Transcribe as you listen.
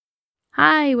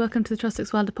Hi, welcome to the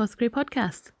Trossachs Wild Apothecary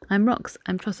podcast. I'm Rox.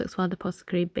 I'm Trossachs Wild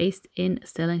Apothecary based in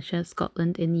Stirlingshire,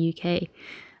 Scotland in the UK.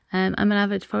 I'm an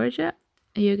avid forager,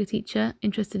 a yoga teacher,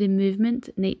 interested in movement,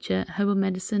 nature, herbal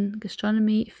medicine,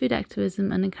 gastronomy, food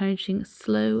activism and encouraging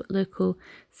slow, local,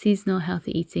 seasonal,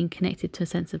 healthy eating connected to a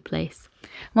sense of place.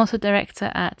 I'm also director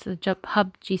at the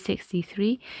Hub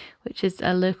G63, which is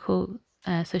a local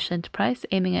social enterprise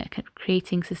aiming at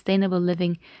creating sustainable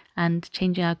living and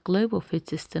changing our global food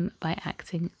system by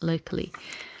acting locally.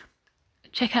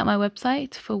 Check out my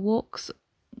website for walks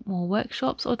or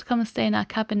workshops or to come and stay in our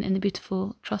cabin in the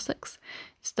beautiful Trossachs.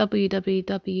 It's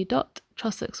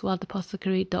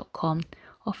www.trossachswildapothecary.com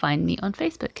or find me on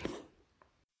Facebook.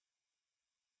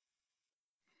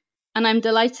 And I'm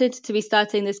delighted to be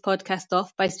starting this podcast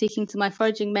off by speaking to my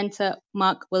foraging mentor,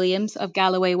 Mark Williams of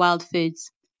Galloway Wild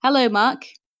Foods. Hello, Mark.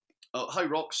 Hi,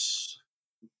 Rox.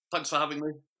 Thanks for having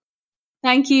me.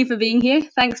 Thank you for being here.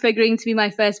 Thanks for agreeing to be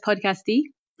my first podcastee.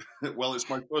 Well, it's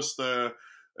my first, my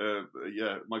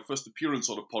first appearance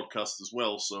on a podcast as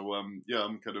well. So, I'm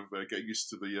kind of getting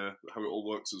used to the how it all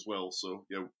works as well. So,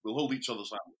 yeah, we'll hold each other's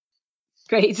hand.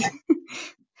 Great.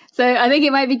 So, I think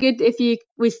it might be good if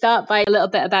we start by a little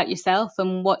bit about yourself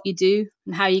and what you do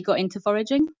and how you got into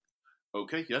foraging.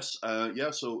 Okay. Yes.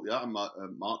 I'm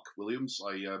Mark Williams.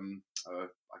 I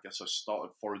guess I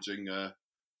started foraging when I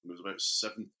was about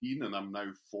 17, and I'm now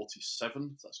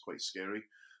 47. That's quite scary.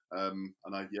 And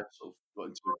I sort of got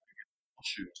into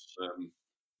mushrooms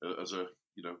as a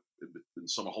in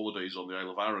summer holidays on the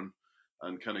Isle of Arran,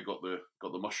 and kind of got the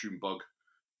mushroom bug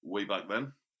way back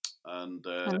then, and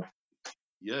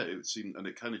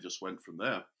it kind of just went from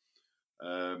there.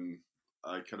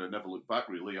 I kind of never looked back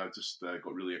really. I just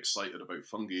got really excited about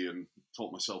fungi and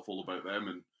taught myself all about them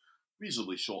in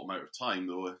reasonably short amount of time.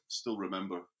 Though I still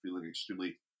remember feeling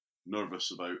extremely nervous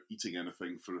about eating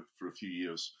anything for a few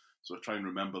years. So I try and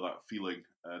remember that feeling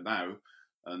now.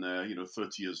 And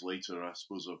 30 years later, I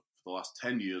suppose for the last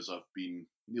 10 years,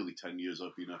 nearly 10 years,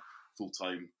 I've been a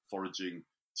full-time foraging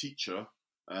teacher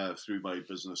through my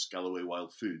business, Galloway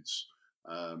Wild Foods.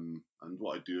 And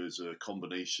what I do is a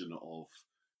combination of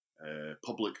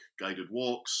public guided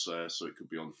walks, so it could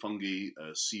be on fungi,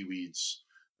 seaweeds,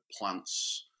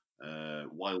 plants,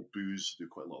 wild booze. Do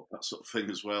quite a lot of that sort of thing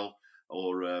as well.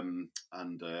 And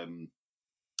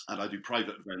I do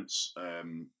private events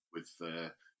with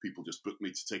people just book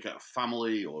me to take out a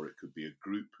family, or it could be a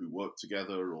group who work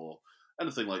together, or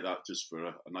anything like that, just for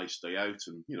a nice day out.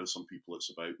 And some people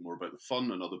it's more about the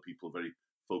fun, and other people are very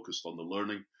focused on the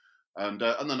learning. And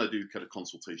then I do kind of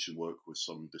consultation work with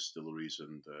some distilleries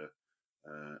and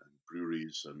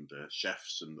breweries and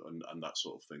chefs and that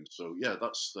sort of thing. So yeah,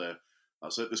 that's it.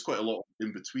 There's quite a lot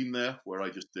in between there where I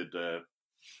just did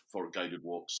for guided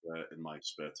walks in my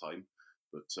spare time.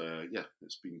 But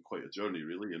it's been quite a journey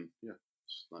really, and yeah,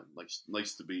 it's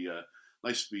nice to be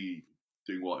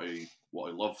doing what I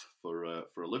love for a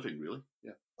living really.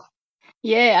 Yeah.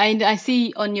 Yeah, I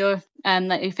see on your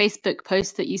your Facebook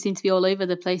post that you seem to be all over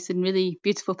the place in really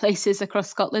beautiful places across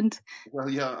Scotland. Well,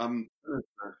 yeah, I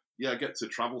get to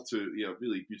travel to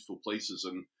really beautiful places,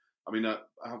 and I mean I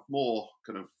have more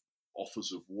kind of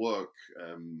offers of work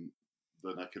than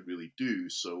I could really do,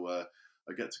 so I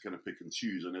get to kind of pick and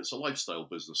choose, and it's a lifestyle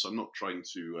business. I'm not trying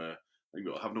to I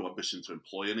have no ambition to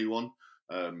employ anyone,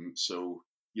 so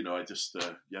I just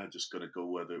just going to go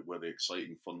where the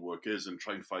exciting fun work is, and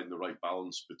try and find the right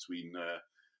balance between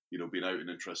being out in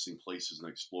interesting places and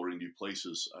exploring new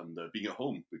places, and being at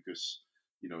home, because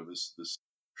there's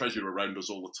treasure around us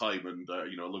all the time, and I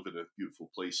live in a beautiful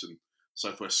place in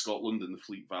southwest Scotland in the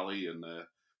Fleet Valley, and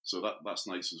so that's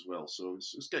nice as well. So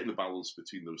it's getting the balance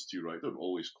between those two right. I don't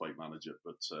always quite manage it,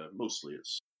 but mostly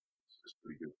it's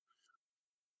pretty good.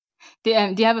 Do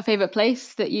you have a favorite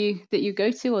place that you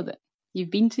go to or that you've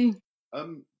been to?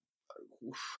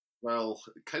 Well,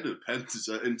 it kind of depends.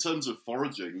 In terms of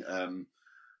foraging,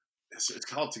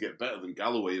 it's hard to get better than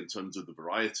Galloway in terms of the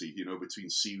variety, between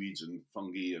seaweeds and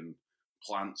fungi and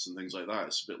plants and things like that.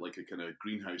 It's a bit like a kind of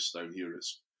greenhouse down here. In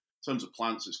terms of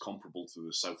plants, it's comparable to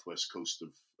the southwest coast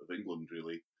of England,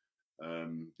 really,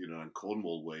 and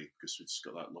Cornwall way, because it's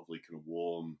got that lovely kind of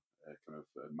warm,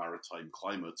 maritime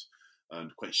climate,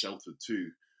 and quite sheltered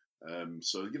too.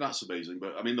 So that's amazing.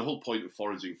 But I mean, the whole point of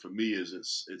foraging for me is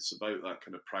it's about that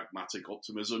kind of pragmatic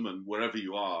optimism, and wherever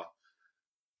you are,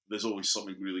 there's always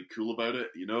something really cool about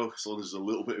it, as long as there's a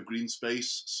little bit of green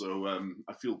space. So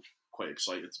I feel quite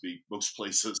excited to be most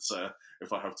places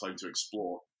if I have time to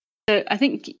explore. So I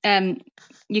think you kind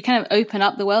of open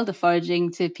up the world of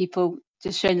foraging to people,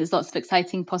 just showing there's lots of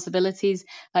exciting possibilities.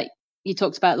 Like you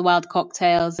talked about the wild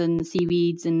cocktails and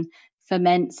seaweeds and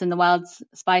ferments and the wild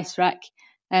spice rack.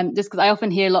 Just because I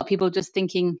often hear a lot of people just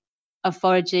thinking of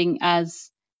foraging as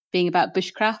being about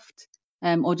bushcraft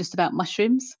or just about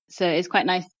mushrooms. So it's quite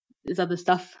nice. There's other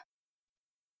stuff.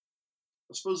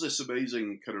 I suppose this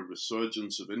amazing kind of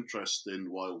resurgence of interest in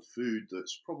wild food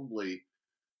that's probably,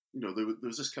 there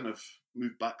was this kind of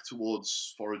move back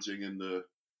towards foraging in the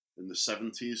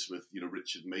 70s with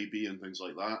Richard Mabey and things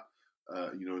like that.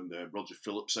 And Roger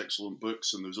Phillips' excellent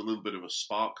books, and there was a little bit of a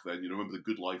spark then. Remember The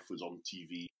Good Life was on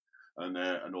TV,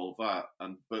 and all of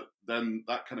that, but then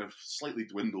that kind of slightly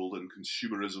dwindled, and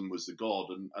consumerism was the god.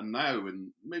 And now,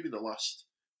 in maybe the last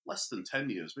less than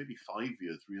 10 years, maybe 5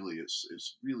 years, really,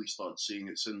 it's really started seeing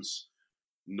it since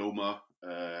Noma,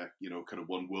 kind of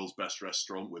won world's best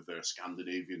restaurant with their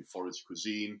Scandinavian forage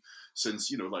cuisine,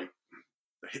 since like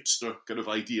the hipster kind of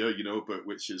idea, but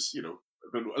which is,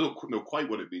 I don't know quite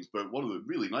what it means, but one of the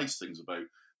really nice things about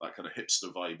that kind of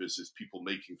hipster vibe is people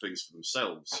making things for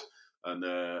themselves, and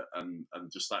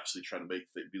just actually trying to make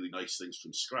really nice things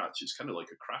from scratch. It's kind of like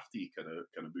a crafty kind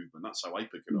of movement. That's how I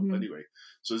pick it up anyway.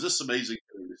 So there's this amazing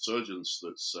resurgence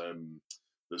that's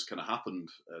kind of happened,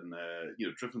 and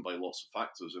driven by lots of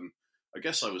factors. And I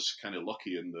guess I was kind of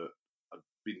lucky in that I've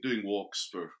been doing walks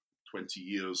for 20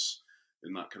 years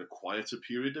in that kind of quieter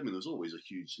period. I mean, there's always a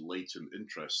huge latent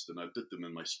interest, and I did them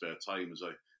in my spare time as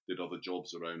I did other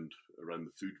jobs around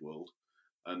the food world,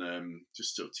 and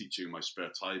just sort of teaching in my spare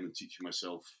time and teaching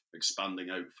myself, expanding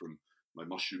out from my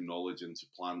mushroom knowledge into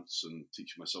plants and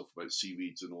teaching myself about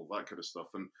seaweeds and all that kind of stuff.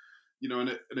 And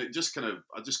it just kind of,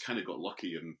 I just kind of got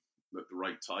lucky, and at the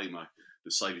right time I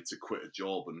decided to quit a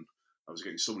job, and I was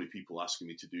getting so many people asking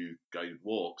me to do guided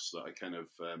walks that I kind of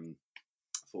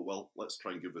thought, well, let's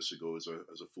try and give this a go as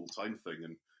a full-time thing.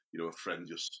 And a friend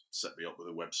just set me up with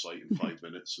a website in 5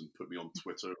 minutes and put me on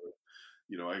Twitter.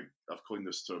 I've coined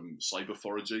this term cyber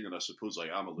foraging, and I suppose I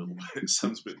am a little bit. It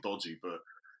sounds a bit dodgy, but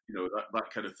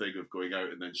that kind of thing of going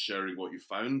out and then sharing what you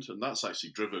found, and that's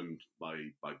actually driven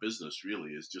my business.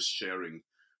 Really, is just sharing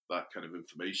that kind of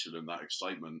information and that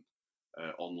excitement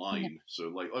online. So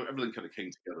like everything kind of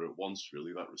came together at once.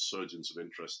 Really, that resurgence of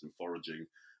interest in foraging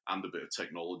and a bit of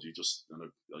technology, just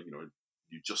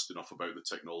knew just enough about the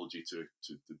technology to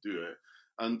do it,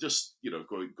 and just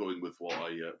going with what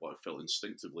I felt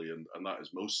instinctively, and that is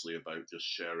mostly about just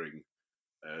sharing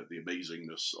the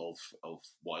amazingness of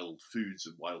wild foods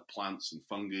and wild plants and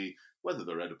fungi, whether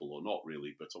they're edible or not,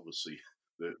 really. But obviously,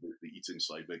 the eating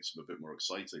side makes them a bit more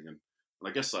exciting, and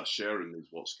I guess that sharing is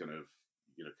what's kind of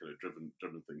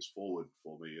driven things forward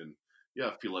for me. And yeah,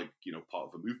 I feel like part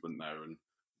of a movement now, and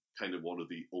kind of one of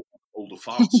the older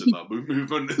farts in that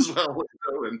movement as well,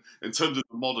 in terms of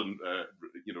the modern,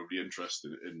 re-interest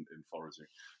in foraging.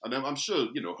 And I'm sure,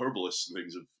 herbalists and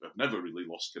things have never really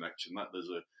lost connection. That there's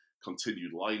a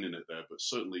continued line in it there, but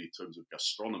certainly in terms of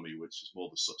gastronomy, which is more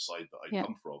the side that I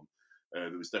come from,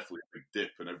 there was definitely a big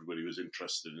dip, and everybody was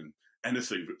interested in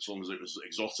anything as long as it was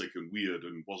exotic and weird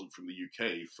and wasn't from the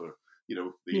UK for the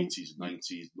 80s,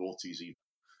 90s, noughties even.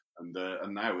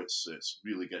 And now it's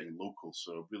really getting local.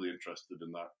 So really interested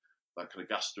in that kind of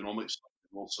gastronomic side,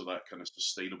 and also that kind of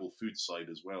sustainable food side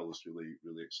as well is really,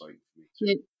 really exciting for me too.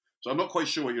 Yeah. So I'm not quite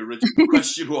sure what your original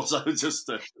question was. I was just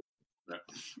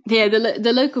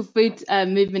the local food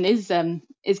movement is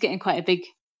getting quite a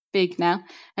big now.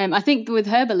 I think with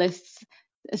herbalists,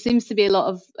 there seems to be a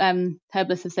lot of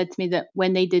herbalists have said to me that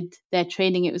when they did their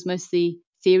training, it was mostly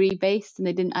theory based, and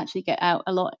they didn't actually get out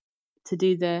a lot to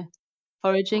do the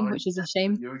foraging, which is a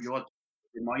shame. You're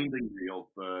reminding me of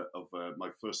my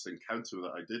first encounter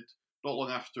that I did not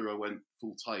long after I went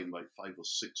full time, like 5 or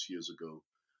 6 years ago.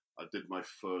 I did my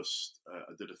first.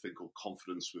 I did a thing called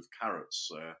Confidence with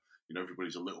Carrots.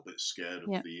 Everybody's a little bit scared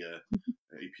of the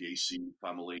Apiaceae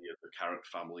family, the carrot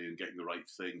family, and getting the right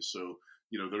thing. So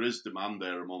there is demand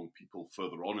there among people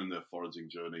further on in their foraging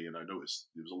journey. And I noticed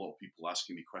there was a lot of people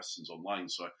asking me questions online.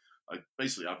 So I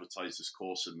basically advertised this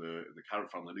course in the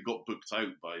carrot family, and it got booked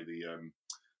out by the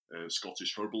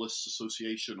Scottish Herbalists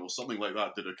Association or something like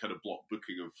that. Did a kind of block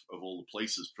booking of all the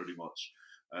places pretty much.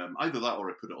 Either that or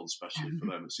I put it on specially for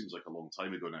them. It seems like a long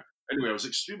time ago now. Anyway, I was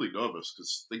extremely nervous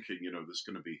because thinking, there's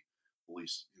going to be at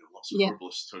least lots of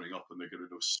herbalists turning up and they're going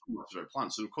to know so much about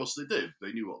plants. And of course they did.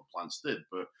 They knew what the plants did.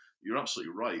 But you're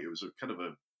absolutely right. It was a kind of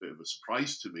a bit of a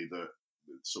surprise to me that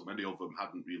so many of them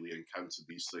hadn't really encountered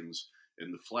these things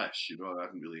in the flesh. I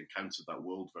hadn't really encountered that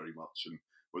world very much. And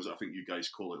I think you guys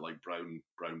call it like brown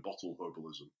bottle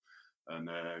herbalism. And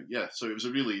so that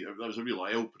was a real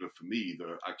eye opener for me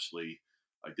that actually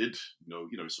I did know.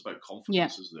 It's about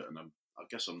confidence, isn't it? And I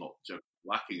guess I'm not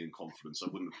lacking in confidence. I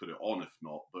wouldn't have put it on if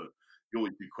not. But you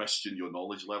always do question your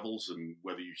knowledge levels and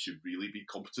whether you should really be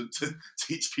competent to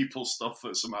teach people stuff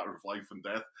that's a matter of life and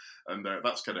death. And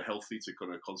that's kind of healthy to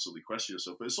kind of constantly question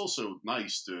yourself. But it's also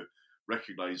nice to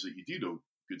recognize that you do know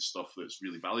good stuff that's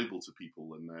really valuable to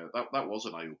people. And that was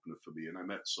an eye-opener for me. And I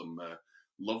met some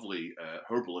lovely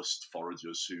herbalist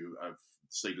foragers who I've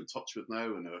stayed in touch with now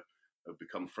and have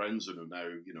become friends and are now,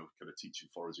 kind of teaching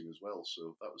foraging as well.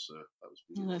 So that was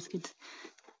really that's good.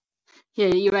 Yeah,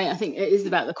 you're right. I think it is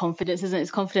about the confidence, isn't it?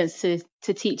 It's confidence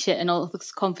to teach it, and also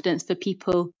confidence for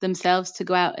people themselves to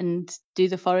go out and do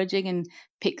the foraging and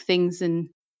pick things. And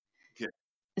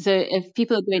so if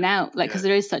people are going out, because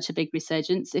there is such a big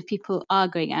resurgence, if people are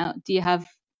going out,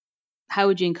 how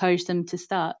would you encourage them to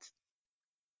start?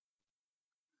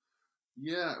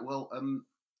 Yeah, well,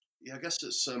 I guess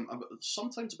it's I'm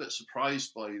sometimes a bit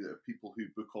surprised by the people who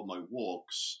book on my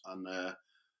walks and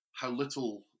how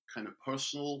little kind of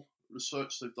personal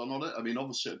research they've done on it. I mean,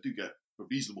 obviously, I do get a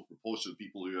reasonable proportion of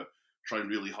people who are trying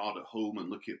really hard at home and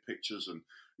looking at pictures and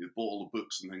bought all the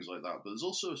books and things like that. But there's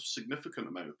also a significant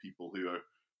amount of people who are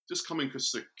just coming because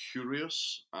they're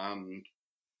curious and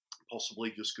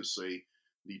possibly just because they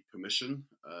need permission.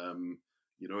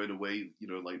 In a way,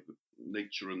 like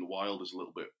nature in the wild is a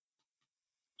little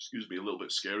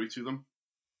bit scary to them,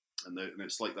 and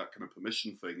it's like that kind of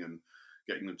permission thing and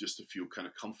getting them just to feel kind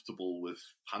of comfortable with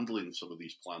handling some of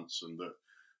these plants. And that,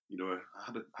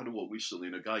 I had a walk recently,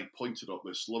 and a guy pointed up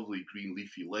this lovely green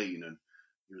leafy lane, and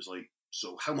he was like,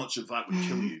 "So how much of that would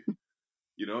kill you?"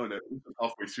 And it was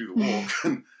halfway through the walk,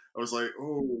 and I was like,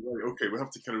 "Oh, right, okay, we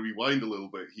have to kind of rewind a little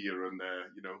bit here." And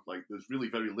like there's really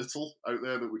very little out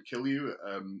there that would kill you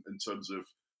in terms of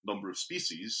number of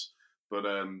species. But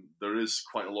there is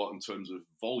quite a lot in terms of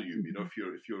volume. If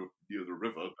you're near the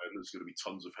river, then there's going to be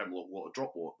tons of hemlock water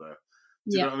drop water there.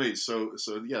 Do you know what I mean? So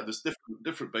yeah, there's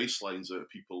different baselines that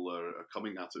people are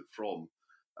coming at it from,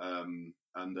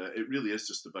 and it really is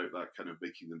just about that kind of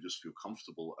making them just feel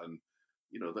comfortable. And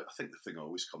I think the thing I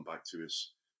always come back to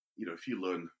is, if you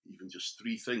learn even just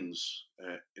 3 things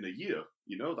in a year,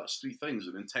 that's 3 things,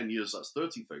 and in 10 years that's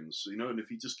 30 things. And if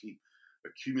you just keep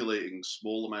accumulating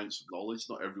small amounts of knowledge,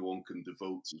 not everyone can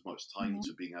devote as much time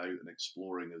to being out and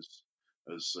exploring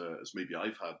as maybe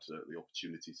I've had the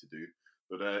opportunity to do.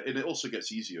 But and it also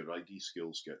gets easier. ID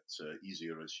skills get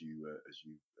easier as you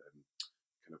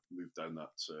kind of move down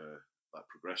that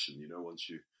progression. Once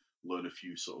you learn a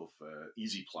few sort of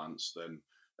easy plants, then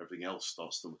everything else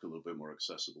starts to look a little bit more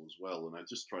accessible as well. And I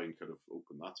just try and kind of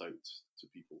open that out to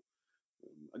people.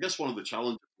 I guess one of the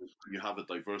challenges is when you have a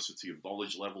diversity of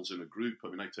knowledge levels in a group. I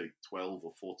mean, I take 12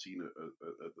 or 14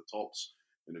 at the tops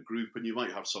in a group, and you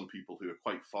might have some people who are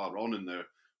quite far on in their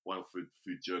wild food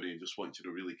journey and just want to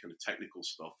do really kind of technical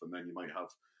stuff. And then you might have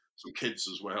some kids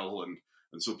as well, and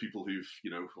some people who've,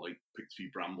 like picked a few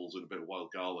brambles and a bit of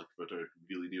wild garlic, but are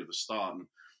really near the start. And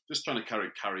just trying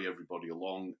to carry everybody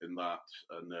along in that,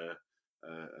 and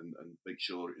make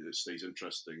sure it stays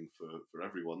interesting for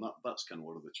everyone. That's kind of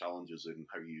one of the challenges in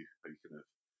how you kind of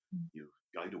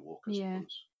guide a walk, I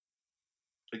suppose.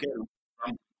 Again,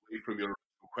 I'm away from your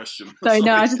question. Sorry,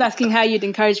 no, I was just asking how you'd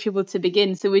encourage people to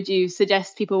begin. So would you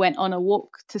suggest people went on a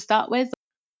walk to start with?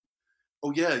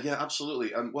 Oh yeah,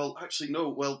 absolutely. And well, actually, no.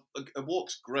 Well, a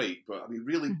walk's great, but I mean,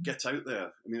 really get out there.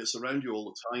 I mean, it's around you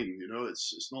all the time.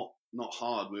 It's not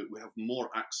hard. We have more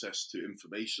access to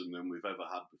information than we've ever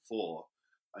had before,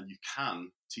 and you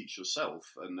can teach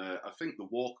yourself. And I think the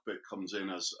walk bit comes in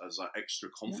as that extra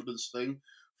confidence thing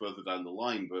further down the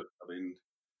line. But I mean,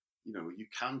 you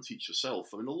can teach yourself.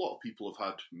 I mean, a lot of people have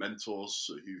had mentors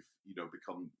who've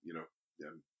become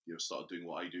started doing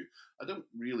what I do. I don't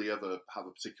really ever have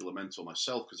a particular mentor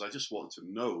myself because I just wanted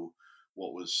to know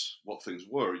what things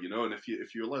were, and if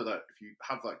you allow that, if you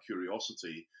have that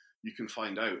curiosity, you can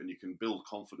find out and you can build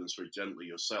confidence very gently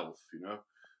yourself, and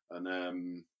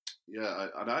and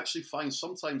I actually find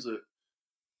sometimes that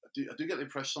I do get the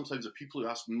impression sometimes that people who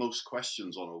ask most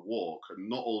questions on a walk are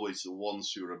not always the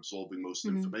ones who are absorbing most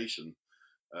information.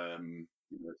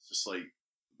 It's just like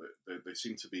they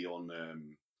seem to be on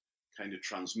kind of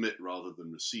transmit rather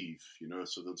than receive,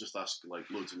 so they'll just ask like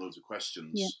loads and loads of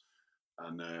questions,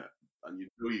 and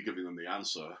you're giving them the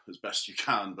answer as best you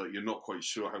can, but you're not quite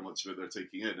sure how much of it they're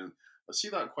taking in. And I see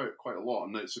that quite a lot,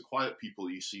 and it's the quiet people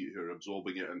you see who are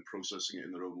absorbing it and processing it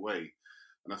in their own way.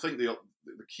 And I think the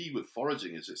key with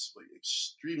foraging is it's like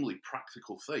extremely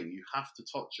practical thing. You have to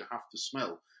touch, you have to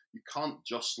smell. You can't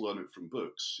just learn it from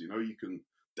books. You can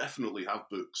definitely have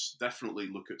books, definitely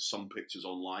look at some pictures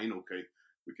online. Okay,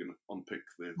 we can unpick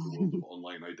the world of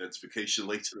online identification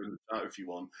later in the chat if you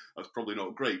want. That's probably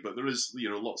not great, but there is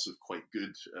lots of quite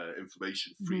good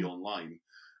information free online.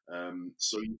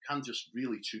 So you can just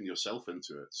really tune yourself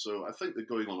into it. So I think that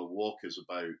going on a walk is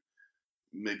about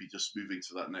maybe just moving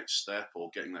to that next step or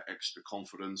getting that extra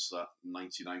confidence, that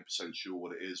 99% sure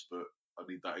what it is, but I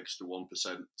need that extra 1%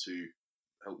 to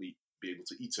help me be able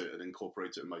to eat it and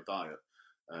incorporate it in my diet.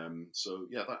 So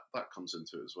yeah, that comes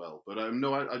into it as well. But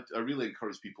no, I really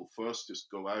encourage people first,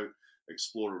 just go out,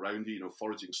 explore around you. You know,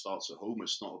 foraging starts at home.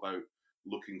 It's not about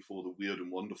looking for the weird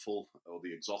and wonderful or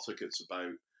the exotic. It's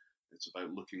about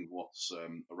looking what's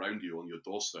around you on your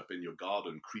doorstep, in your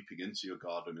garden, creeping into your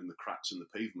garden, in the cracks in the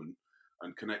pavement,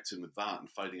 and connecting with that and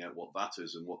finding out what that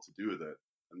is and what to do with it.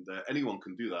 And anyone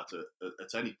can do that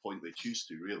at any point they choose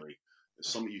to, really. It's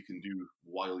something you can do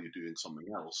while you're doing something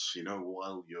else, you know,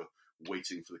 while you're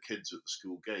waiting for the kids at the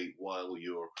school gate, while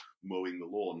you're mowing the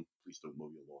lawn. Please don't mow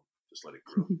your lawn, just let it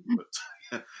grow.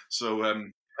 But so,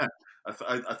 yeah,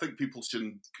 I think people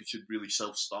should really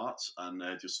self-start and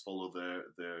just follow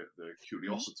their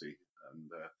curiosity and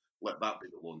let that be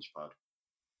the launch pad.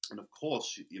 And of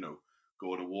course, you know,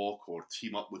 go on a walk or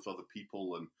team up with other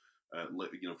people and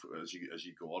you know, as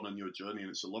you go on your journey. And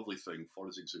it's a lovely thing.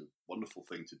 Foraging's a wonderful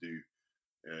thing to do,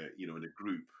 you know, in a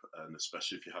group, and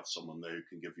especially if you have someone there who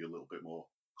can give you a little bit more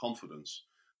confidence.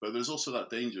 But there's also that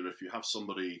danger if you have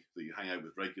somebody that you hang out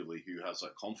with regularly who has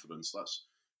that confidence.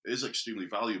 It is extremely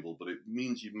valuable, but it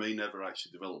means you may never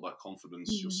actually develop that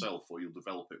confidence yourself, or you'll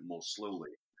develop it more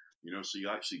slowly. You know, so you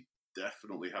actually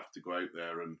definitely have to go out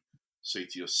there and say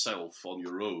to yourself on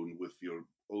your own, with your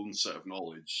own set of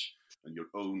knowledge and your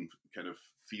own kind of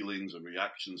feelings and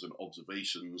reactions and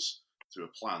observations to a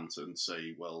plant, and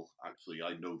say, well, actually,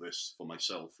 I know this for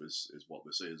myself is what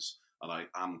this is, and I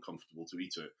am comfortable to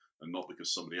eat it, and not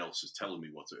because somebody else is telling me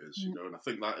what it is. You know, and I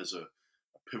think that is a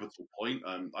pivotal point.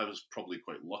 I was probably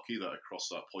quite lucky that I crossed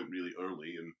that point really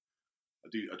early, and I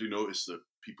do notice that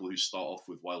people who start off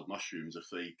with wild mushrooms, if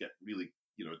they get really,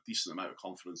 you know, a decent amount of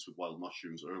confidence with wild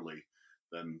mushrooms early,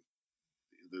 then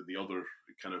the other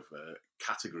kind of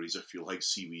categories, if you like,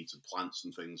 seaweeds and plants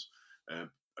and things,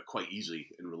 are quite easy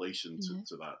in relation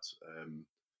to that.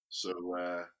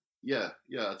 Yeah,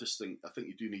 I think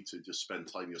you do need to just spend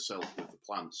time yourself with the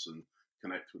plants and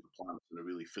connect with the plants in a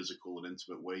really physical and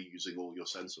intimate way, using all your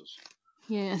senses.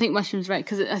 Yeah, I think mushrooms, right?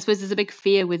 Because I suppose there's a big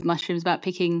fear with mushrooms about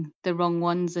picking the wrong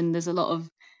ones, and there's a lot of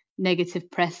negative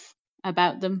press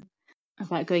about them,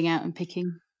 about going out and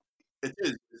picking. It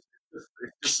is.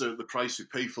 It's just the price we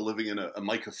pay for living in a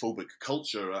mycophobic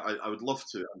culture. I would love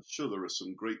to. I'm sure there is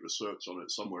some great research on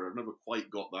it somewhere. I've never quite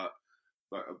got that.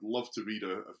 But I'd love to read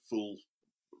a full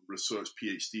research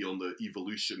PhD on the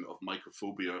evolution of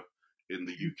mycophobia in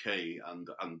the UK and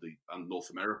North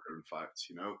America. In fact,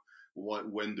 you know,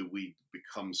 when do we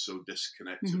become so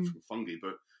disconnected from fungi?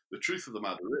 But the truth of the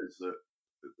matter is that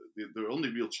the only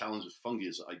real challenge with fungi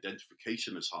is that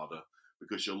identification is harder,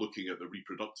 because you're looking at the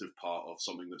reproductive part of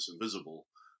something that's invisible,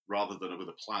 rather than with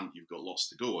a plant you've got lots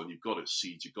to go on. You've got its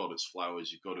seeds, you've got its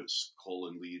flowers, you've got its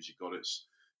collen leaves, you've got its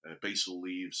basal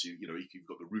leaves. You've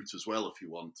got the root as well if you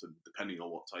want, and depending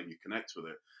on what time you connect with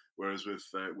it. Whereas with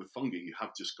fungi, you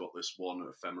have just got this one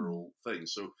ephemeral thing.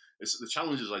 So the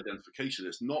challenge is identification.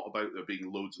 It's not about there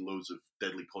being loads and loads of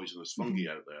deadly poisonous fungi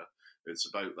out there. It's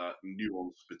about that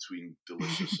nuance between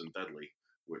delicious and deadly,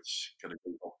 which kind of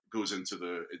goes into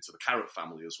the carrot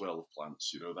family as well of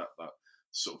plants. You know, that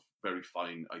sort of very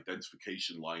fine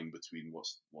identification line between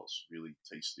what's really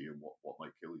tasty and what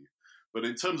might kill you. But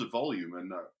in terms of volume,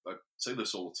 and I say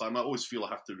this all the time, I always feel I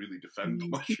have to really defend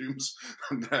mushrooms.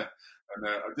 And I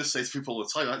just say to people all the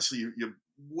time, actually, you're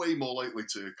way more likely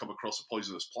to come across a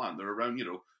poisonous plant. They're around, you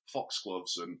know,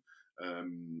 foxgloves and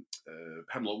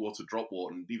hemlock water,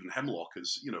 dropwort, and even hemlock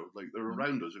is, you know, like they're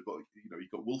around us.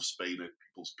 You've got wolfsbane in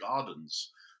people's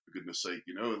gardens, for goodness sake,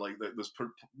 you know, like there's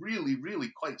really,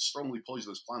 really quite strongly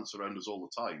poisonous plants around us all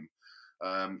the time.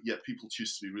 Yet people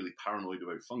choose to be really paranoid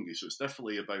about fungi. So it's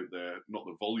definitely about not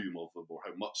the volume of them or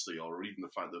how much they are, or even the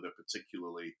fact that they're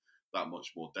particularly that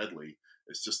much more deadly.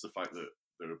 It's just the fact that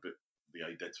the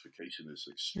identification is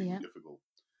extremely difficult.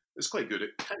 It's quite good.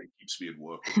 It kind of keeps me in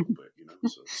work a little bit, you know.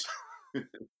 So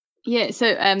Yeah,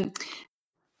 so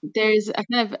there's a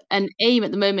kind of an aim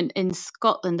at the moment in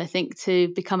Scotland, I think, to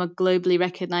become a globally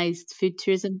recognised food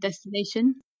tourism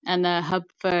destination and a hub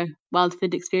for wild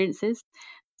food experiences.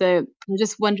 So I'm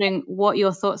just wondering what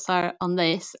your thoughts are on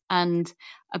this, and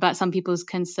about some people's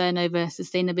concern over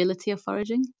sustainability of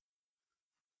foraging.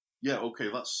 Yeah, okay,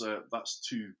 that's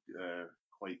two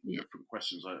quite different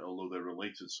questions, although they're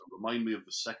related. So remind me of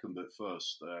the second bit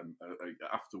first,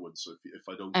 afterwards, if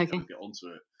I don't kind of get onto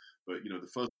it. But, you know, the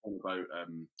first one about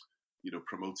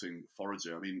promoting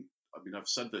foraging. I mean, I've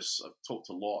said this. I've talked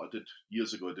a lot.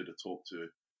 Years ago. I did a talk to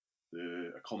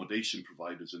the accommodation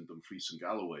providers in Dumfries and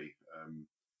Galloway.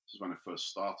 This is when I first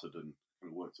started and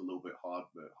kind of worked a little bit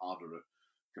harder at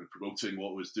kind of promoting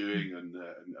what I was doing and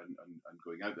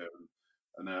going out there.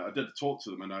 And I did talk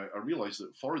to them, and I realised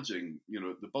that foraging,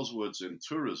 the buzzwords in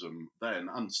tourism then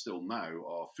and still now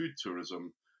are food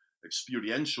tourism,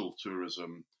 experiential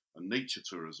tourism, and nature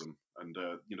tourism. And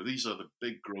these are the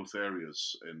big growth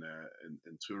areas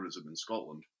in tourism in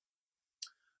Scotland.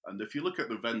 And if you look at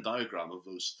the Venn diagram of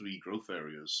those three growth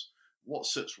areas, what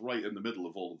sits right in the middle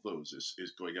of all of those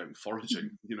is going out and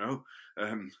foraging.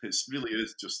 It really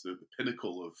is just the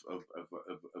pinnacle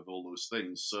of all those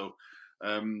things. So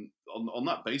on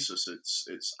that basis,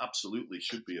 it's absolutely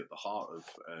should be at the heart of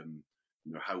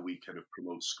how we kind of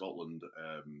promote Scotland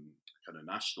kind of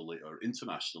nationally or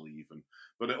internationally even.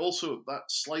 But it also that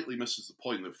slightly misses the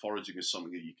point that foraging is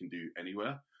something that you can do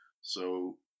anywhere.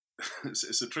 So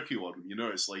it's a tricky one,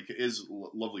 It's like it is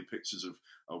lovely pictures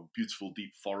of beautiful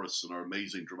deep forests and our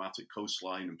amazing dramatic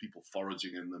coastline, and people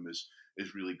foraging in them is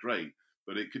really great.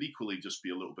 But it could equally just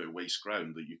be a little bit of waste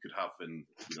ground that you could have in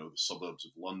the suburbs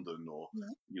of London, or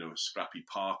a scrappy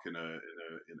park in a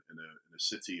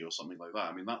city or something like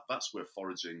that. I mean that's where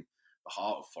foraging, the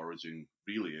heart of foraging,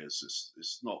 really is.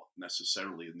 It's not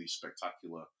necessarily in these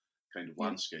spectacular kind of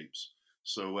landscapes.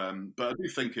 So, but I do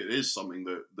think it is something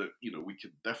that we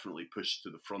could definitely push to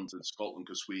the front in Scotland,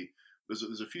 because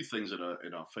there's a few things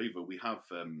in our favour. We have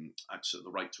access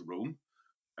the right to roam,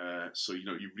 so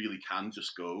you really can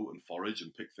just go and forage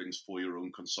and pick things for your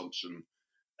own consumption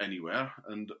anywhere.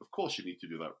 And of course, you need to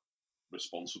do that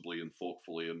responsibly and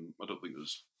thoughtfully. And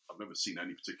I've never seen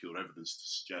any particular evidence to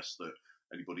suggest that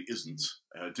anybody isn't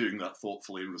doing that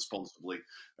thoughtfully and responsibly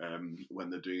when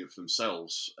they're doing it for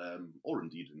themselves, or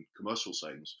indeed in commercial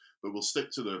settings. But we'll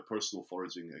stick to the personal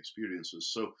foraging experiences.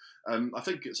 So I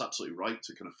think it's absolutely right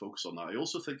to kind of focus on that. I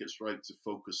also think it's right to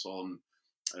focus on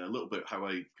a little bit how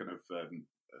I kind of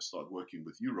started working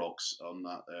with Rox on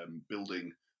that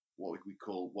building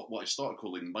what I started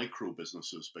calling micro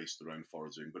businesses based around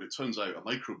foraging. But it turns out a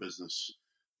micro business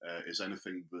is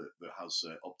anything that has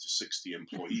up to 60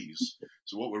 employees.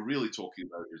 So what we're really talking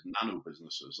about is nano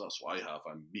businesses. That's what I have.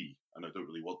 I'm me, and I don't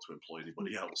really want to employ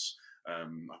anybody else. I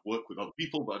work with other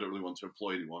people, but I don't really want to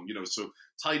employ anyone. So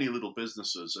tiny little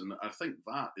businesses, and I think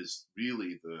that is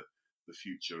really the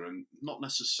future, and not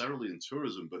necessarily in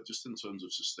tourism, but just in terms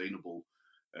of sustainable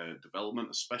development,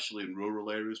 especially in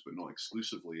rural areas, but not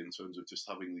exclusively, in terms of just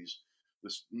having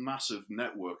this massive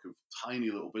network of tiny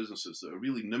little businesses that are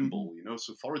really nimble,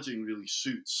 So foraging really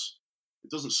it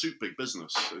doesn't suit big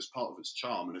business. It's part of its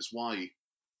charm, and it's why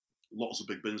lots of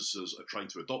big businesses are trying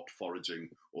to adopt foraging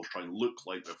or try and look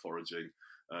like they're foraging.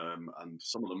 And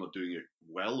some of them are doing it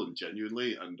well and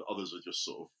genuinely, and others are just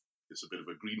sort of, it's a bit of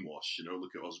a greenwash,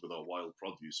 look at us with our wild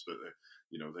produce, but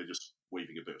they're just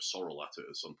waving a bit of sorrel at it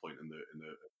at some point in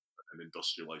an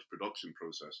industrialized production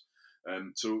process.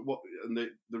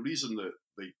 The reason that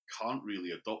they can't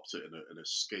really adopt it in a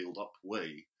scaled up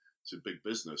way to big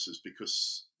business is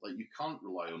because you can't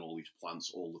rely on all these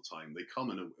plants all the time. They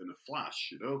come in a flash,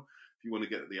 If you want to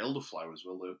get the elderflowers,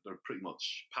 well, they're pretty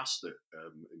much past it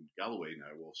in Galloway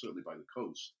now, or certainly by the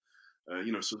coast.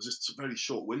 So it's just a very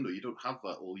short window. You don't have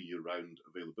that all year round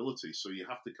availability, so you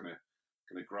have to kind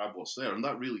of grab what's there, and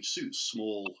that really suits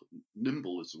small,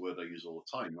 nimble is the word I use all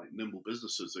the time, like nimble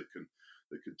businesses that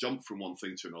could jump from one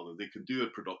thing to another. They can do a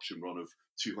production run of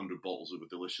 200 bottles of a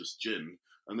delicious gin,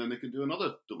 and then they can do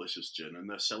another delicious gin, and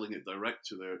they're selling it direct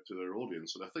to their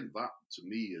audience. And I think that, to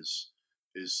me,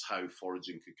 is how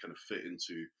foraging can kind of fit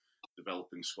into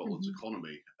developing Scotland's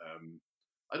economy.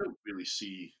 I don't really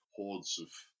see hordes of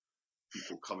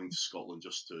people coming to Scotland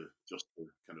just to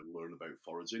kind of learn about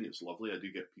foraging. It's lovely. I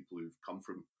do get people who've come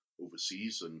from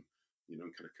overseas and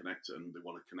kind of connect, and they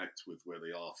want to connect with where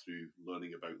they are through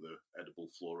learning about the edible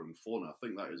flora and fauna. I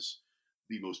think that is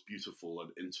the most beautiful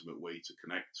and intimate way to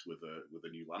connect with a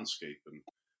new landscape. And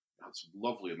I had some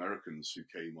lovely Americans who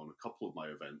came on a couple of my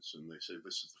events, and they say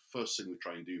this is the first thing we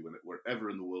try and do wherever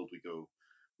in the world we go.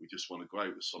 We just want to go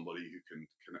out with somebody who can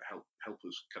help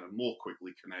us kind of more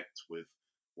quickly connect with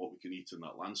what we can eat in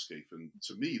that landscape. And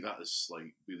to me, that is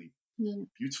really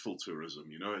beautiful tourism.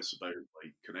 It's about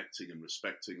connecting and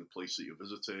respecting the place that you're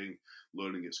visiting,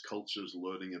 learning its cultures,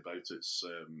 learning about its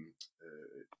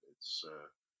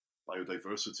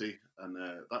biodiversity, and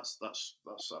that's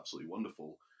absolutely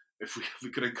wonderful. If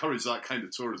we could encourage that kind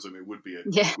of tourism, it would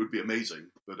be amazing.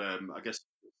 But I guess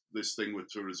this thing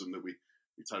with tourism that we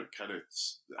kind of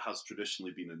has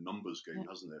traditionally been a numbers game,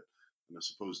 hasn't it? And I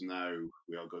suppose now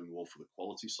we are going more for the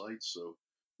quality side. So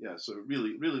yeah, so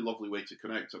really, really lovely way to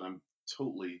connect. And I'm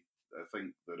totally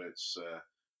think that it's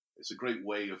a great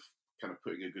way of kind of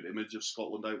putting a good image of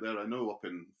Scotland out there. I know up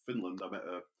in Finland, I met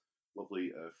a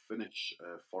lovely Finnish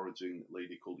foraging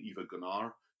lady called Eva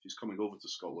Gunnar. She's coming over to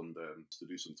Scotland to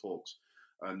do some talks,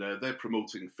 and they're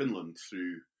promoting Finland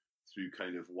through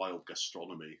kind of wild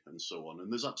gastronomy and so on.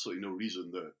 And there's absolutely no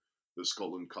reason that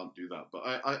Scotland can't do that. But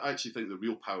I actually think the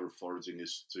real power of foraging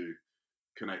is to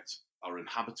connect our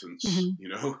inhabitants,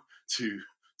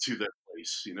 to their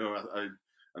place.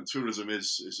 And tourism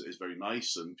is very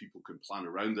nice, and people can plan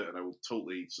around it, and I will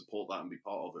totally support that and be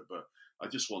part of it. But I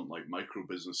just want like micro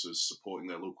businesses supporting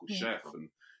their local chef, and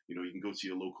you can go to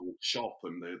your local shop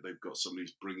and they've got somebody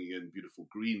who's bringing in beautiful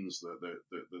greens that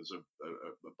there's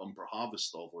a bumper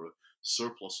harvest of or a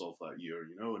surplus of that year,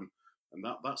 and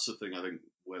that's the thing I think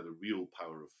where the real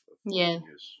power of foraging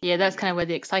is. Yeah, that's kind of where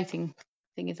the exciting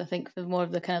thing is, I think, for more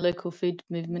of the kind of local food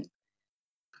movement.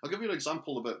 I'll give you an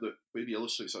example of it that maybe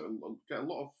illustrates that. I'll get a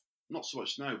lot of, not so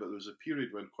much now, but there was a period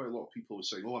when quite a lot of people were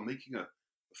saying, "Oh, I'm making a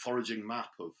foraging map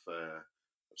of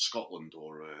Scotland,"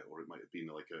 or it might have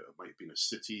been a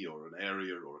city or an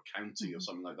area or a county or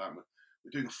something like that. And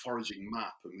we're doing a foraging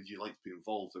map, and would you like to be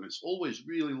involved? And it's always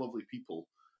really lovely people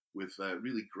with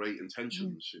really great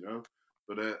intentions,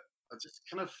 But I just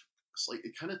kind of, it's like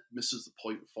it kind of misses the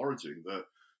point of foraging. That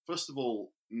first of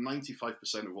all, 95%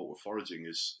 of what we're foraging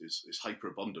is hyper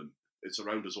abundant. It's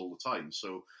around us all the time.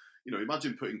 So,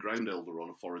 imagine putting ground elder on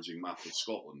a foraging map of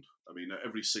Scotland. I mean,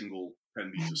 every single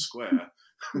 10 metres square,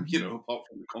 apart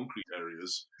from the concrete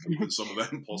areas, even some of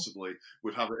them possibly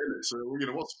would have it in it. So,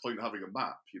 what's the point of having a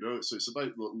map? So it's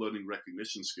about learning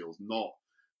recognition skills, not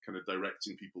kind of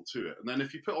directing people to it. And then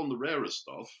if you put on the rarer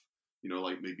stuff,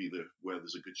 like maybe where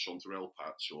there's a good chanterelle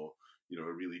patch or,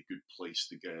 a really good place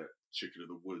to get chicken in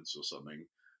the woods or something,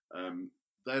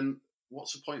 then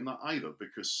what's the point in that either?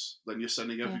 Because then you're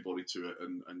sending everybody to it,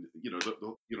 and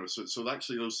so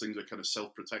actually those things are kind of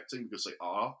self-protecting because they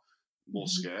are more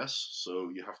scarce. So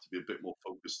you have to be a bit more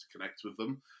focused to connect with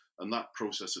them, and that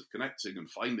process of connecting and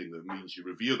finding them means you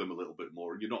revere them a little bit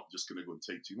more. You're not just going to go and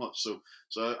take too much. So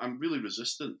I'm really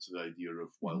resistant to the idea of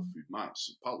wild food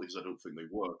maps, partly because I don't think they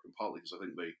work, and partly because I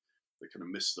think they kind of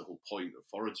miss the whole point of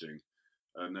foraging.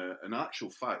 And in actual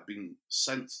fact, being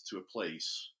sent to a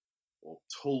place or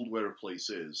told where a place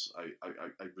is,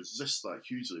 I resist that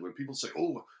hugely. When people say,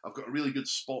 "Oh, I've got a really good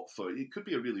spot for it," it could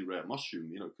be a really rare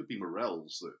mushroom, it could be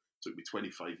morels that took me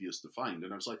 25 years to find,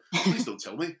 and I was like, "Please don't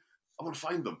tell me, I want to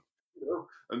find them."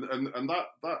 And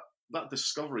that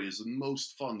discovery is the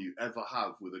most fun you ever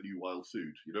have with a new wild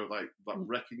food. Like that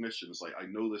recognition is like, I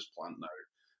know this plant now.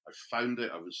 I found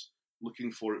it. I was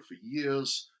looking for it for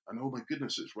years, and oh my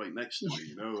goodness, it's right next to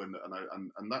me.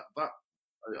 And that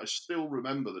I still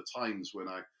remember the times when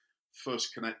I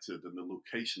first connected and the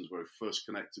locations where I first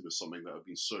connected with something that I've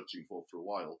been searching for a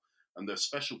while. And there's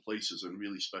special places and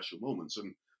really special moments.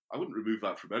 And I wouldn't remove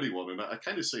that from anyone. And I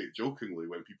kind of say it jokingly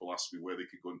when people ask me where they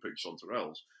could go and pick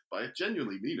chanterelles, but I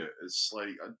genuinely mean it. It's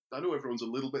like, I know everyone's a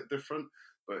little bit different,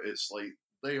 but it's like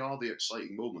they are the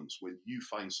exciting moments when you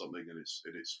find something and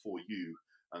it's for you.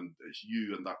 And it's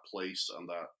you and that place and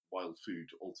that wild food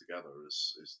all together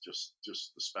is just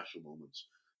the special moments.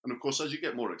 And of course, as you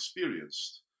get more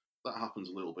experienced, that happens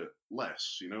a little bit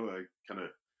less. I kind of,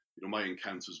 my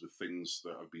encounters with things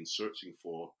that I've been searching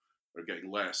for are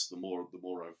getting less the more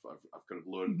I've kind of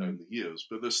learned down the years.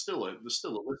 But there's still a list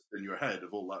in your head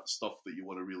of all that stuff that you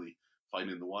want to really find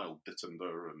in the wild,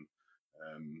 Dittender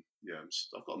and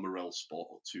I've got a morel spot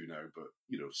or two now, but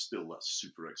still that's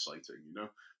super exciting.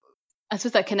 I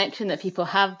suppose that connection that people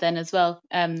have then as well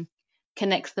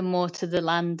connects them more to the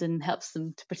land and helps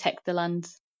them to protect the land.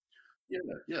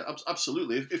 Yeah,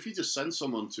 absolutely. If you just send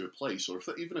someone to a place, or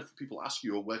even if people ask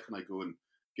you, "Oh, where can I go and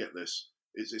get this?"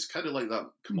 It's kind of like that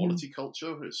commodity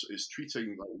culture. It's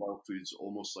treating like wild foods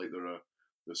almost like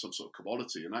they're some sort of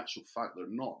commodity. In actual fact, they're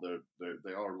not.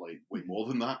 They are like way more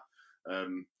than that.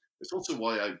 It's also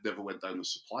why I never went down the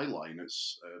supply line.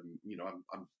 It's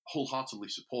I'm wholeheartedly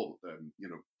support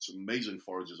some amazing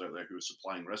foragers out there who are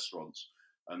supplying restaurants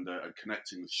and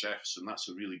connecting with chefs, and that's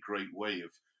a really great way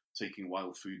of taking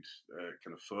wild food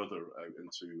kind of further out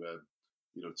into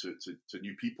to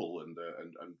new people and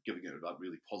giving it that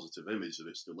really positive image that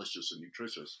it's delicious and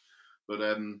nutritious. But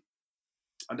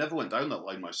I never went down that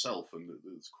line myself, and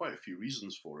there's quite a few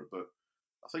reasons for it. But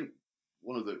I think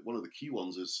one of the key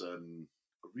ones is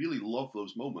I really love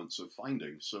those moments of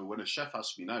finding. So when a chef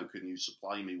asks me now, "Can you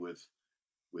supply me with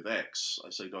X?" I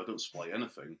say, "No, I don't supply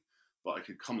anything, but I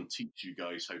could come and teach you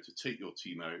guys how to take your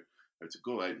team out, how to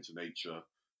go out into nature,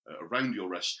 around your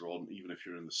restaurant, even if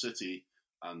you're in the city,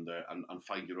 and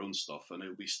find your own stuff. And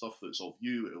it'll be stuff that's of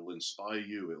you. It'll inspire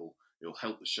you. It'll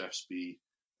help the chefs be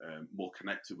more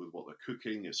connected with what they're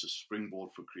cooking. It's a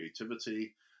springboard for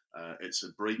creativity. It's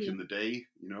a break in the day.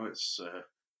 It's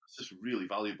just really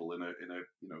valuable in a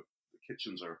the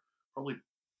kitchens are probably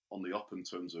on the up in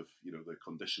terms of the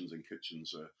conditions in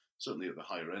kitchens. Certainly at the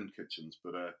higher end kitchens,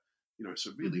 but it's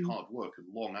a really hard work and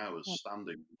long hours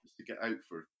standing just to get out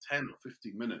for 10 or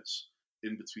 15 minutes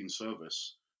in between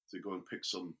service to go and pick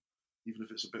some, even if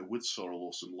it's a bit of wood sorrel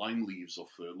or some lime leaves off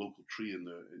the local tree if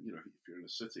you're in a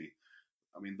city.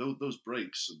 I mean, those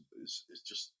breaks is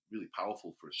just really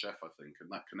powerful for a chef, I think,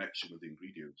 and that connection with the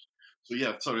ingredients. So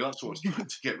yeah, sorry, that's what I was trying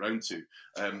to get round to,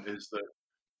 is that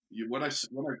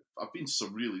I've been to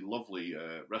some really lovely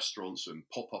restaurants and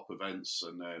pop-up events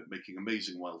and making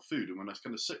amazing wild food, and when I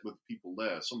kind of sit with people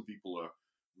there, some people are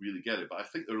really get it, but I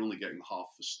think they're only getting half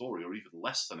the story or even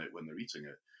less than it when they're eating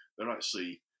it. They're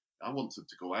actually, I want them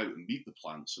to go out and meet the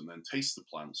plants and then taste the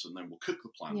plants and then we'll cook the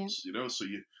plants,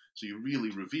 so you really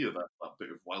revere that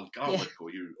bit of wild garlic,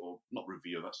 or not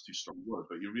revere, that's too strong a word,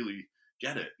 but you really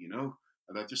get it,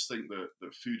 And I just think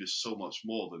that food is so much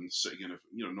more than sitting in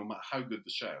no matter how good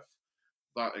the chef,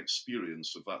 that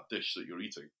experience of that dish that you're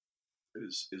eating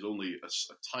is only a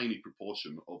tiny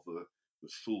proportion of the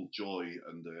full joy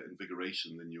and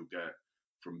invigoration then you'll get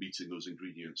from meeting those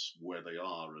ingredients where they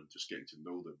are and just getting to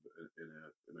know them in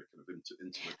a kind of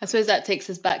intimate. I suppose that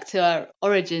takes us back to our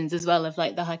origins as well, of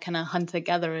like the kind of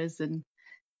hunter-gatherers and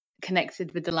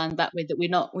connected with the land that way that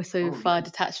we're so far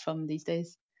detached from these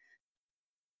days.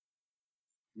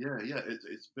 Yeah,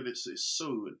 it's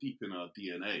so deep in our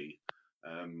DNA.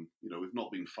 We've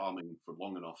not been farming for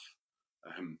long enough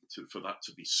for that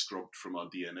to be scrubbed from our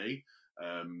DNA.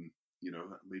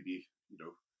 Maybe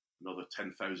another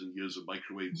 10,000 years of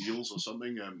microwave meals or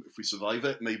something. If we survive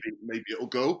it, maybe it'll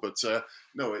go. But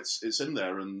no, it's in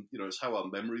there, and it's how our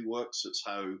memory works. It's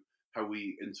how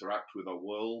we interact with our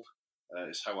world.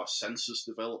 It's how our senses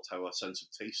developed, how our sense of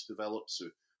taste developed. So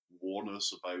warn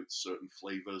us about certain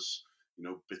flavors.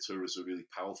 Bitter is a really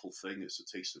powerful thing. It's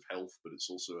a taste of health, but it's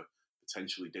also a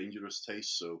potentially dangerous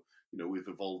taste. So, we've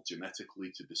evolved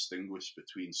genetically to distinguish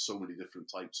between so many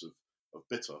different types of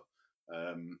bitter.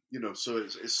 So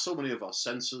it's so many of our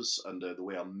senses and the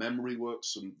way our memory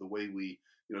works and the way we,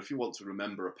 if you want to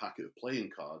remember a packet of playing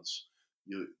cards,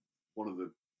 one of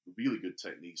the really good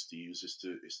techniques to use is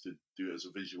to do it as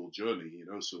a visual journey.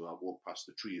 So I walk past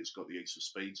the tree, it's got the ace of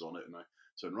spades on it, and I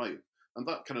turn right. And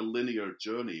that kind of linear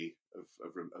journey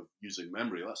of using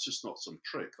memory, that's just not some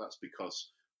trick. That's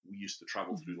because we used to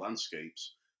travel through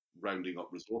landscapes, rounding up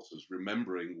resources,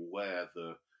 remembering where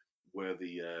the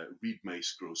reed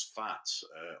mace grows fat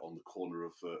on the corner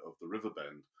of the river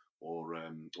bend, or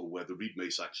where the reed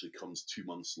mace actually comes 2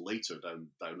 months later down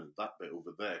in that bit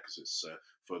over there because it's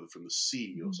further from the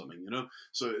sea or something.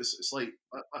 So it's like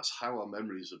that's how our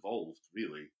memories evolved,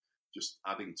 really. Just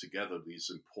adding together these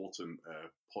important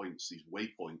points, these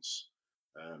waypoints,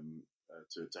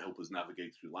 to help us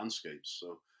navigate through landscapes.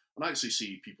 So, and I actually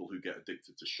see people who get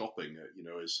addicted to shopping,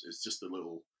 is just a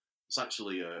little. It's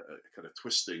actually a kind of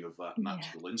twisting of that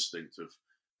natural instinct of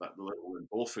that little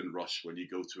endorphin rush when you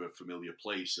go to a familiar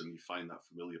place and you find that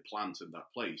familiar plant in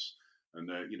that place. And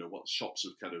what shops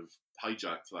have kind of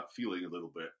hijacked that feeling a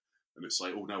little bit. And it's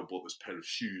like, oh, now I bought this pair of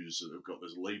shoes and they've got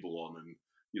this label on, and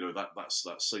that's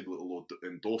that same little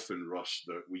endorphin rush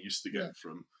that we used to get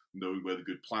from knowing where the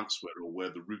good plants were or where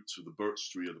the roots of the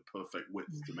birch tree are the perfect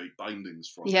width to make bindings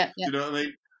from. You know what I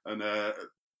mean?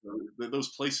 And those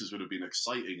places would have been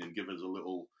exciting and give us a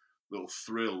little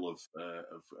thrill of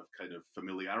kind of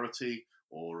familiarity,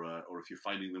 or if you're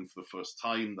finding them for the first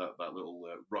time, that little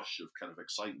rush of kind of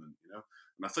excitement,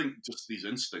 And I think just these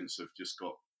instincts have just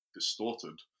got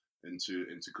distorted into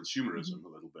consumerism a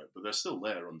little bit, but they're still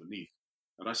there underneath.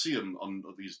 And I see them on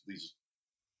these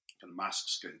kind of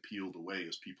masks getting peeled away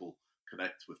as people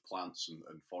connect with plants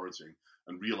and foraging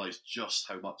and realize just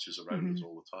how much is around us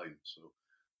all the time. So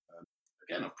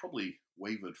again, I've probably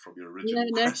wavered from your original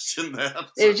question there.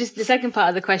 It was just the second part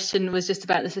of the question was just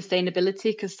about the sustainability,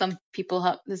 because some people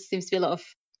there seems to be a lot of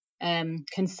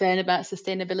concern about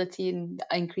sustainability and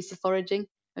increase of foraging.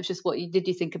 It's just did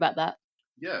you think about that?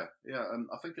 Yeah, and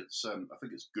I think it's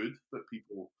good that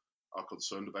people are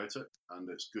concerned about it, and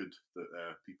it's good that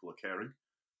people are caring.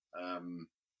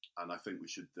 And I think we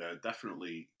should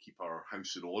definitely keep our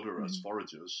house in order as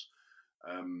foragers.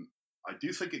 I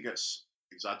do think it gets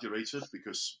exaggerated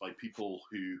because by people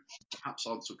who perhaps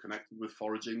aren't so connected with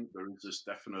foraging, there is this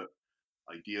definite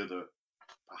idea that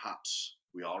perhaps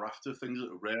we are after things that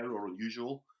are rare or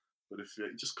unusual. But if you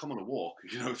just come on a walk,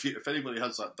 if anybody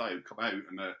has that diet, come out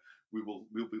and we'll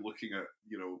be looking at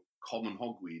common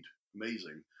hogweed,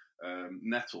 amazing,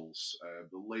 nettles.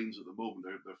 The lanes at the moment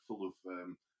they're full of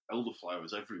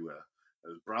elderflowers everywhere.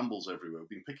 There's brambles everywhere. We've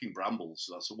been picking brambles.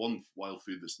 That's the one wild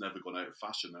food that's never gone out of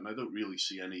fashion, and I don't really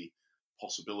see any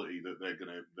possibility that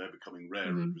they're becoming rare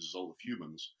as a result of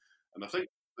humans. And I think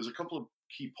there's a couple of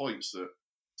key points that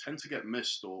tend to get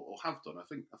missed or have done. I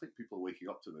think people are waking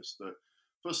up to this. That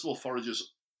first of all,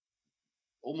 foragers,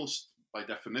 almost by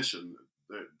definition,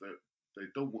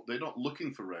 they're not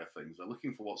looking for rare things. They're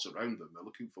looking for what's around them. They're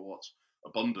looking for what's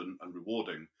abundant and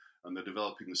rewarding, and they're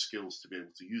developing the skills to be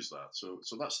able to use that. So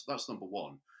that's number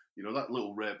one. You know, that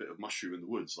little rare bit of mushroom in the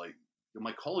woods, like the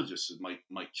mycologists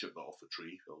might chip that off a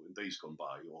tree in days gone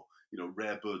by, or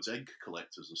rare birds' egg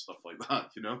collectors and stuff like that.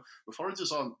 The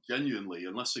foragers aren't genuinely,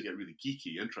 unless they get really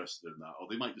geeky, interested in that, or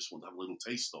they might just want to have a little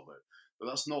taste of it. But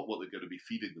that's not what they're going to be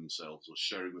feeding themselves or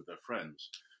sharing with their friends.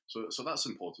 So that's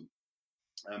important.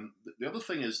 The other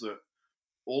thing is that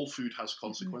all food has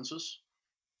consequences.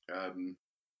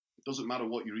 It doesn't matter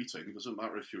what you're eating. It doesn't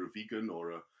matter if you're a vegan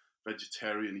or a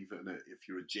vegetarian, even if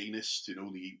you're a Jainist and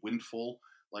only eat windfall.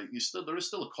 Like there is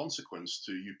still a consequence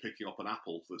to you picking up an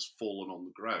apple that's fallen on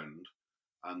the ground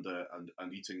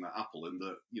and eating that apple, and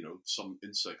that some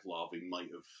insect larvae might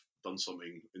have done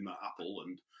something in that apple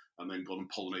and then gone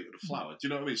and pollinated a flower. Do you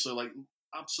know what I mean? So like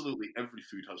absolutely every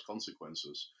food has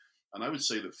consequences, and I would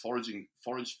say that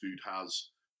foraged food has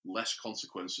less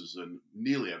consequences than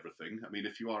nearly everything. I mean,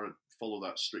 if you follow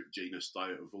that strict Janus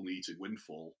diet of only eating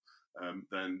windfall,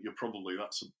 then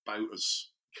that's about as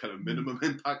kind of minimum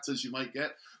impact as you might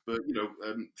get. But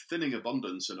thinning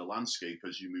abundance in a landscape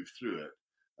as you move through it,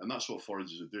 and that's what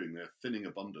foragers are doing. They're thinning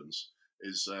abundance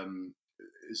is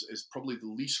probably the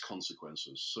least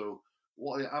consequences. So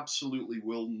what I absolutely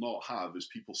will not have is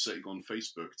people sitting on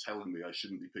Facebook telling me I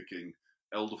shouldn't be picking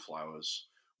elderflowers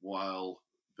while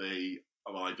they.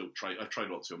 Well, I try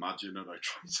not to imagine, and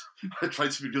I try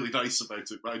to be really nice about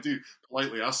it. But I do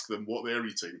politely ask them what they're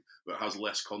eating that has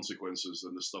less consequences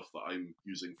than the stuff that I'm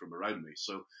using from around me.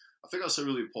 So I think that's a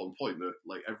really important point, that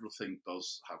like everything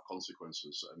does have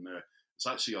consequences, and it's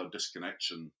actually our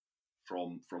disconnection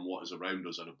from what is around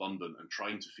us and abundant and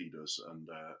trying to feed us, and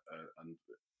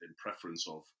in preference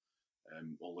of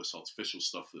all this artificial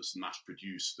stuff that's mass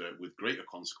produced with greater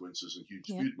consequences and huge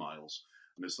food miles.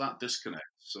 And it's that disconnect.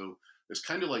 So it's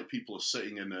kind of like people are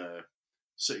sitting in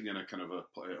a kind of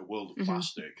a world of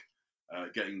plastic,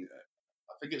 getting.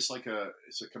 I think it's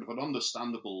a kind of an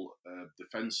understandable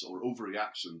defense or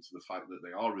overreaction to the fact that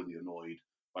they are really annoyed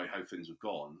by how things have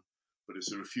gone, but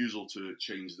it's a refusal to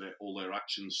change all their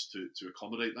actions to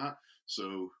accommodate that.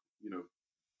 So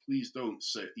please don't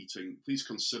sit eating. Please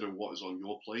consider what is on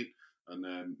your plate. And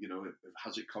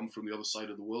has it come from the other side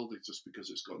of the world? It's just because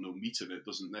it's got no meat in it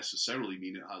doesn't necessarily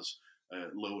mean it has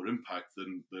lower impact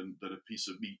than a piece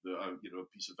of meat that a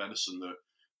piece of venison that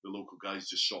the local guys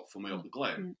just shot for me up the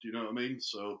glen. Do you know what I mean?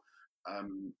 So I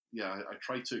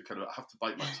try to I have to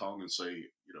bite my tongue and say,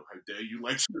 how dare you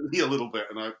lecture me a little bit,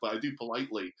 but I do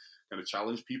politely kind of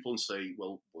challenge people and say,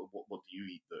 well, what do you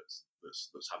eat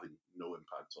that's having no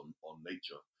impact on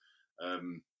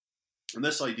nature? And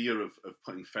this idea of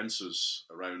putting fences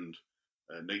around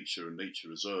nature and nature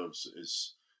reserves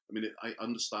is, I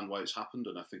understand why it's happened,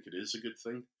 and I think it is a good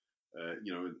thing.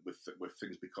 With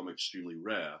things become extremely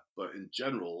rare, but in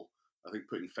general, I think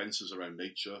putting fences around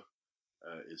nature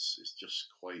is just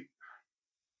quite.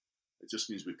 It just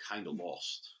means we've kind of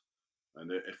lost, and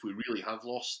if we really have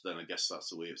lost, then I guess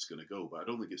that's the way it's going to go. But I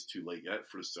don't think it's too late yet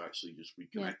for us to actually just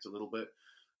reconnect a little bit.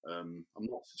 I'm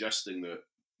not suggesting that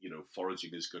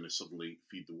foraging is going to suddenly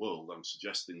feed the world. I'm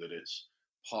suggesting that it's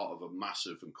part of a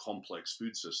massive and complex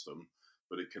food system,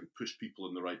 but it can push people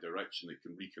in the right direction. It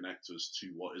can reconnect us to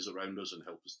what is around us and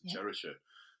help us to cherish it.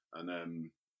 And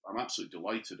I'm absolutely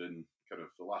delighted in kind of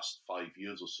the last 5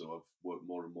 years or so, I've worked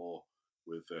more and more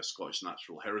with Scottish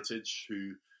Natural Heritage,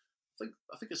 who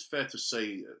I think it's fair to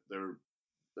say their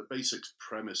basic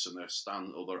premise and their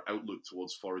stand or their outlook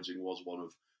towards foraging was one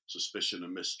of suspicion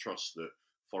and mistrust, that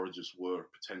foragers were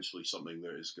potentially something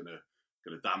that is going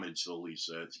to damage all these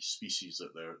species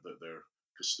that they're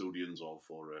custodians of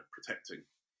or protecting,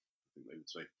 I think they would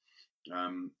say.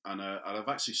 And I've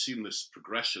actually seen this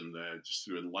progression just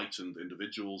through enlightened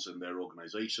individuals in their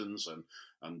organisations and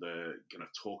kind of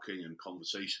talking and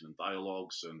conversation and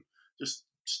dialogues, and just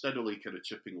steadily kind of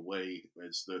chipping away,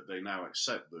 is that they now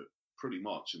accept that pretty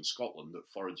much in Scotland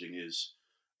that foraging is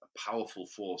a powerful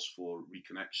force for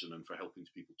reconnection and for helping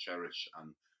people cherish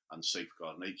and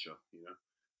safeguard nature.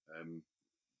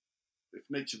 If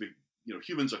nature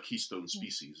humans are keystone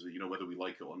species, whether we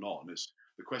like it or not. And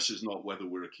the question is not whether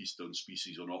we're a keystone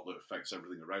species or not that affects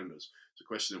everything around us. It's a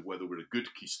question of whether we're a good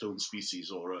keystone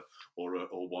species or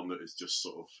one that is just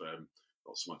sort of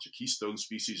not so much a keystone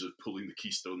species as pulling the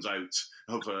keystones out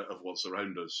of what's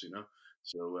around us,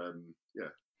 So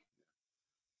yeah,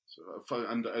 so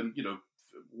and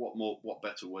what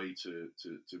better way to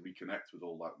reconnect with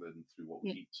all that than through what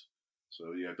we eat?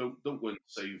 So yeah, don't go and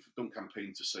don't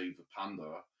campaign to save the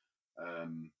panda,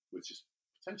 which is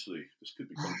potentially, this could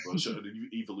be controversial, an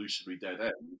evolutionary dead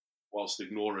end, whilst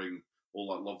ignoring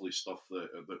all that lovely stuff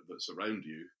that's around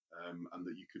you, and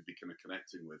that you could be kind of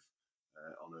connecting with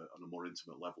on a more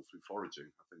intimate level through foraging.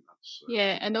 I think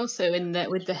that's and also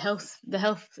with the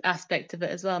health aspect of it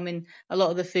as well. I mean, a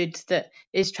lot of the food that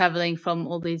is traveling from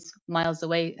all these miles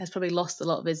away has probably lost a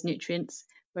lot of its nutrients,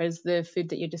 whereas the food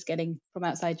that you're just getting from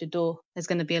outside your door is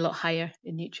going to be a lot higher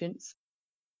in nutrients.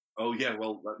 Oh yeah,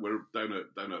 well we're down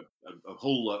a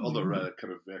whole other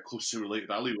kind of closely related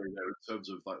alleyway there in terms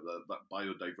of like that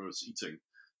biodiverse eating.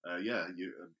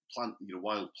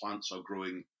 Wild plants are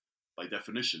growing by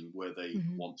definition where they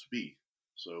want to be.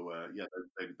 So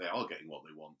they are getting what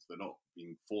they want. They're not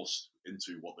being forced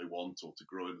into what they want or to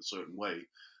grow in a certain way.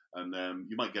 And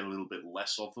you might get a little bit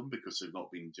less of them because they've not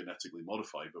been genetically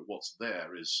modified. But what's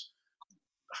there is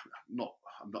I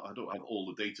don't have all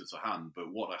the data to hand,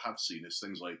 but what I have seen is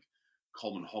things like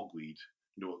common hogweed,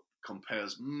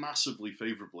 compares massively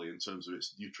favorably in terms of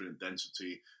its nutrient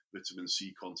density, vitamin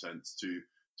C content to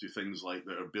things like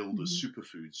that are billed as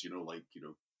superfoods,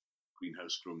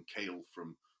 greenhouse grown kale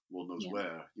from Lord knows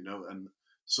where, and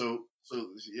so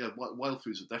yeah, wild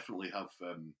foods definitely have,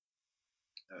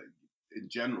 in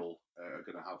general, are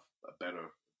going to have a better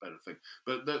thing,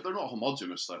 but they're not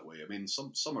homogenous that way. I mean,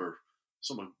 some are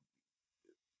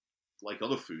like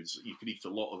other foods. You can eat a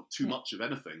lot of too much of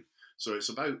anything. So it's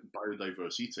about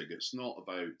biodiverse eating. It's not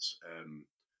about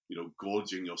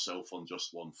gorging yourself on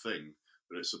just one thing,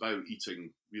 but it's about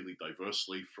eating really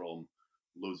diversely from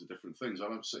loads of different things.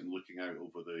 I'm sitting looking out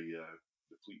over the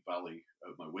Fleet Valley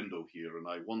out my window here, and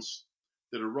I once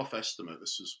did a rough estimate.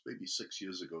 This was maybe 6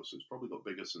 years ago, so it's probably got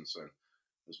bigger since then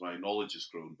as my knowledge has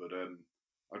grown. But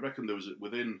I reckon there was,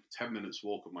 within 10 minutes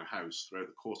walk of my house throughout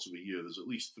the course of a year, there's at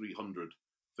least 300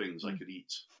 things I could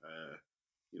eat,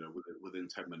 within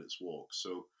 10 minutes walk.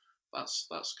 So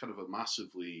that's kind of a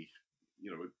massively,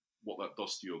 what that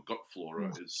does to your gut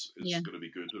flora is going to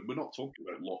be good. And we're not talking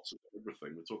about lots of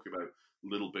everything. We're talking about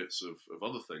little bits of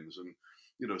other things,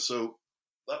 and so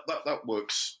that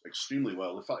works extremely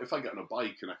well. If I get on a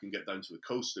bike and I can get down to the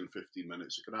coast in 15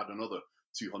 minutes, I can add another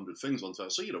 200 things onto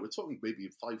that. So we're talking maybe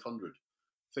 500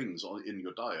 things in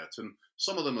your diet, and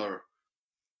some of them are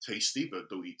tasty, but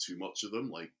don't eat too much of them.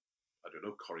 Like, I don't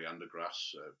know, coriander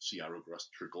grass, sea arrowgrass,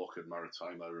 Triglocan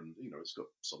maritima, and it's got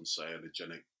some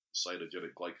cyanogenic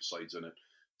glycosides in it.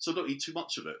 So don't eat too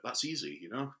much of it. That's easy,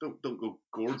 Don't go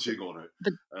gorging on it.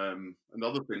 And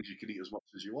other things you can eat as much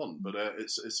as you want, but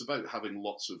it's about having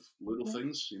lots of little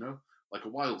things, like a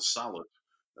wild salad.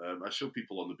 I show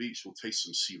people on the beach will taste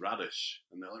some sea radish,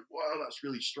 and they're like, "Wow, that's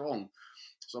really strong."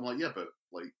 So I'm like, "Yeah, but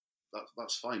like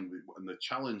that's fine." And the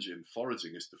challenge in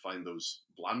foraging is to find those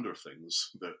blander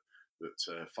things that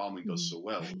farming does so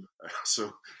well.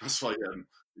 So that's why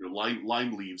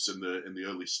lime leaves in the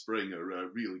early spring are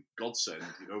really godsend,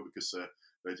 because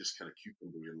they're just kind of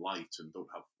cucumbery and light and don't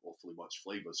have awfully much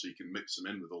flavour. So you can mix them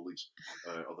in with all these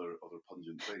other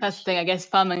pungent things. That's the thing, I guess.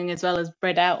 Farming as well has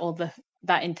bred out all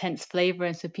that intense flavour,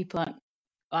 and so people aren't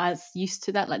as used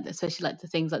to that, like especially like the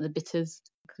things like the bitters,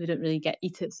 because we don't really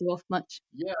eat it so often much.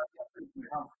 Yeah,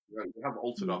 we have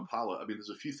altered our palate. I mean, there's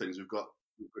a few things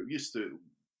we're used to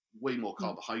way more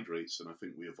carbohydrates than I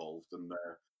think we evolved, and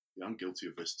I'm guilty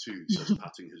of this too. Says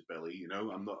patting his belly,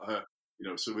 I'm not,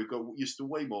 so we've got used to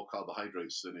way more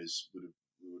carbohydrates than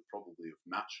we would probably have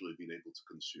naturally been able to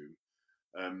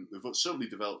consume. We've certainly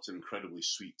developed an incredibly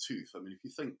sweet tooth. I mean, if you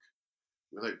think,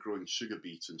 without growing sugar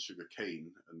beet and sugar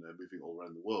cane and moving all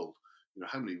around the world,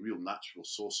 how many real natural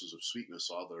sources of sweetness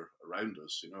are there around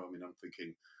us? I mean, I'm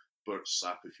thinking birch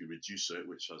sap, if you reduce it,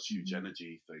 which has huge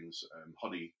energy things.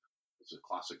 Honey is a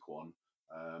classic one.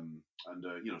 And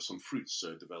some fruits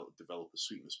develop a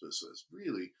sweetness, but it's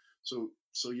really so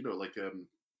like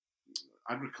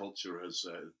agriculture has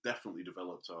definitely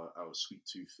developed our sweet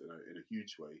tooth in a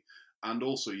huge way, and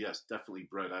also, yes, definitely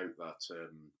bred out that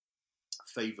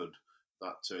favoured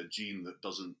that gene that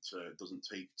doesn't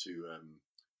take to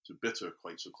bitter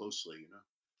quite so closely.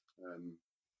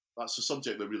 That's a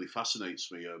subject that really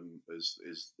fascinates me. I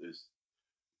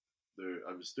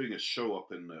was doing a show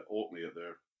up in Orkney at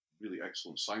their really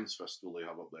excellent science festival they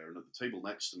have up there, and at the table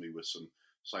next to me was some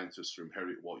scientists from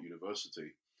Heriot-Watt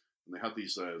University, and they had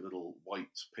these little white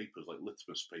papers, like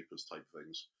litmus papers type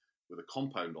things, with a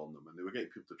compound on them, and they were getting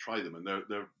people to try them, and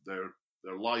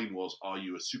their line was, "Are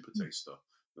you a super taster?"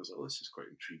 I was like, oh, this is quite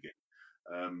intriguing.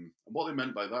 And what they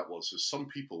meant by that was some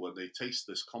people, when they taste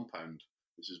this compound,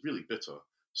 which is really bitter,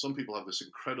 some people have this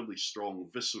incredibly strong,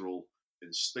 visceral,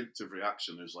 instinctive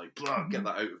reaction. It's like, get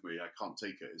that out of me. I can't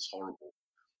take it. It's horrible.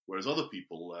 Whereas other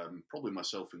people, probably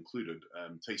myself included,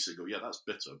 taste it and go, yeah, that's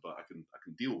bitter, but I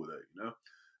can deal with it, you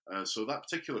know. So that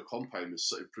particular compound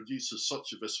it produces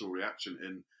such a visceral reaction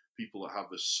in people that have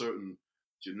this certain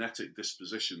genetic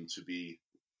disposition to be.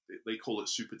 They call it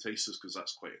super tasters because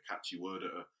that's quite a catchy word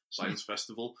at a science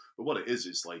festival. But what it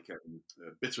is like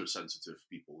bitter sensitive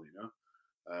people, you know.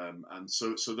 And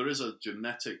so there is a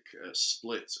genetic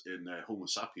split in Homo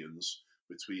sapiens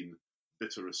between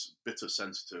bitter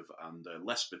sensitive and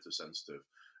less bitter sensitive.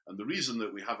 And the reason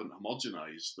that we haven't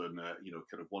homogenized and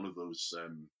kind of one of those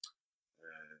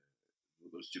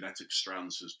genetic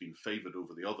strands has been favored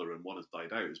over the other and one has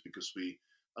died out is because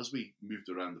as we moved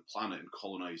around the planet and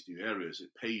colonized new areas, it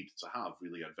paid to have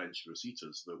really adventurous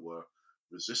eaters that were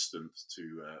resistant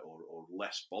to or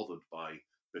less bothered by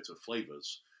bitter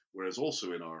flavors. Whereas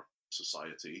also in our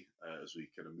society, as we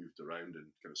kind of moved around in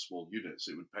kind of small units,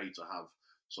 it would pay to have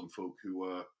some folk who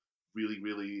were really,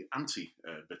 really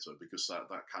anti-bitter because that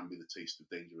can be the taste of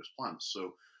dangerous plants.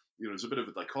 So, there's a bit of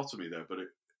a dichotomy there, but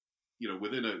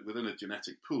within a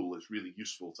genetic pool, it's really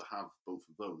useful to have both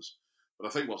of those. But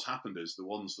I think what's happened is the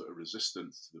ones that are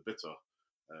resistant to the bitter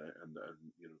and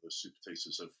the super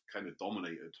tasters have kind of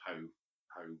dominated how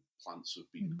plants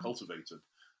have been cultivated,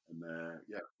 and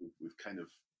we've kind of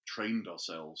trained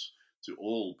ourselves to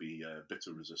all be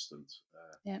bitter resistant.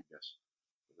 Yes,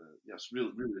 yes,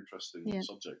 really interesting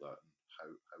subject that,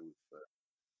 and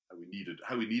how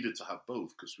we needed to have both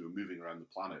because we were moving around the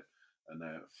planet and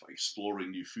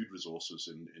exploring new food resources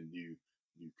in new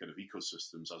kind of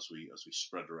ecosystems as we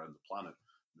spread around the planet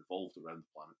and evolved around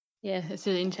the planet. Yeah, it's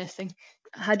really interesting.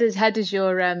 How does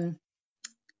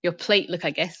your plate look,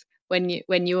 I guess, when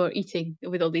you're eating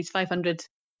with all these 500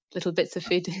 little bits of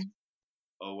food?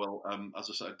 Oh well, as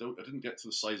I said, I didn't get to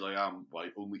the size I am by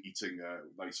only eating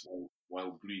nice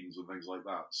wild greens and things like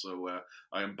that. So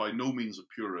I am by no means a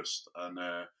purist, and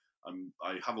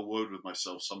I have a word with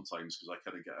myself sometimes because I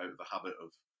kind of get out of the habit of,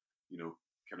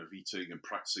 kind of eating and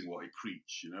practicing what I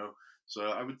preach. So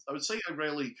I would say I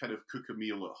rarely kind of cook a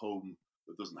meal at home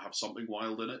that doesn't have something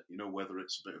wild in it. Whether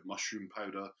it's a bit of mushroom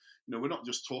powder. We're not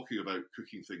just talking about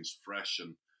cooking things fresh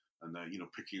and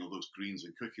picking all those greens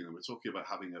and cooking them. We're talking about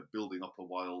building up a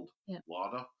wild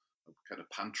larder, a kind of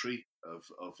pantry of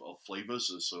flavors.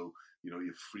 And so,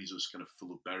 your freezer's kind of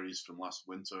full of berries from last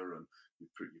winter, and you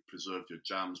preserved your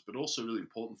jams, but also really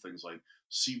important things like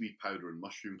seaweed powder and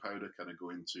mushroom powder kind of go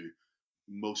into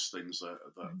most things that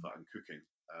I'm cooking.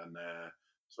 And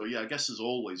so, I guess there's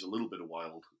always a little bit of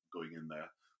wild going in there.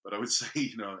 But I would say,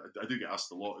 I do get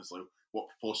asked a lot, is like, what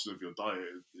proportion of your diet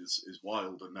is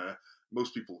wild? And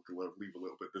most people can leave a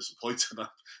little bit disappointed.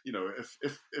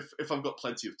 If I've got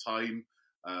plenty of time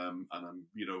and I'm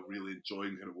really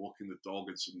enjoying kind of walking the dog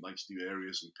in some nice new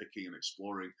areas and picking and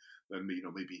exploring, then maybe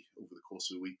over the course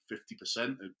of a week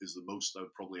 50% is the most I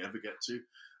would probably ever get to.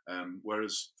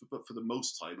 Whereas for the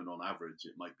most time and on average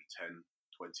it might be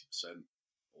 10-20%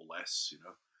 or less.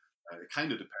 It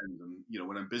kind of depends, and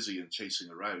when I'm busy and chasing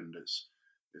around,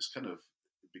 it's kind of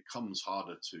it becomes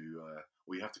harder to,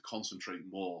 or you have to concentrate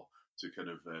more to kind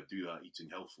of do that eating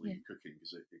healthily and cooking,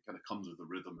 because it kind of comes with the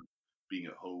rhythm of being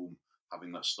at home,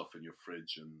 having that stuff in your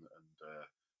fridge, and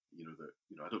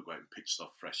I don't go out and pick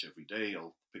stuff fresh every day.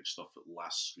 I'll pick stuff that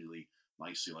lasts really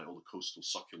nicely, like all the coastal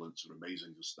succulents are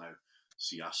amazing just now,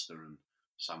 sea aster and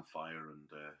samphire and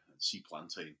sea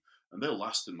plantain, and they'll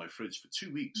last in my fridge for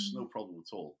 2 weeks, no problem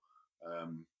at all.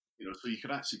 So you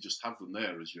can actually just have them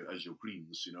there as your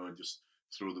greens, and just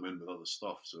throw them in with other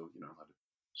stuff. So I had a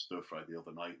stir fry the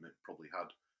other night, and it probably had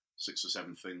 6 or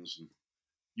 7 things, and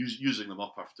using them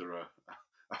up after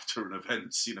an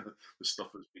event, the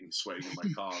stuff that's been sweating in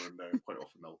my car, and quite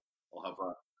often I'll have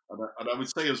that. And I would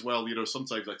say as well,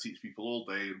 sometimes I teach people all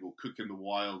day, and we'll cook in the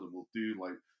wild, and we'll do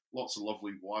like lots of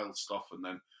lovely wild stuff, and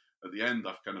then at the end,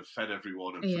 I've kind of fed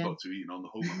everyone and forgot to eat, and on the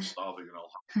home I'm starving, and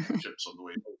I'll have chips on the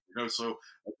way home. So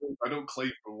I don't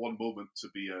claim for one moment to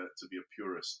be a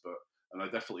purist, and I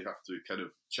definitely have to kind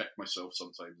of check myself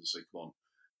sometimes and say, come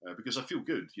on, because I feel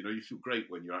good. You feel great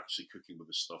when you're actually cooking with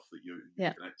the stuff that you're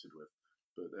connected with.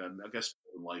 But I guess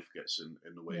life gets in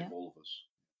the way of all of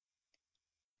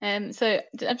us. So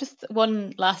just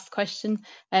one last question.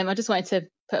 I just wanted to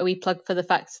put a wee plug for the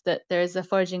fact that there is a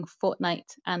Foraging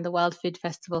Fortnight and the Wild Food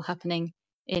Festival happening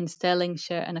in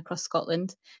Stirlingshire and across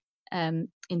Scotland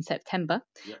in September.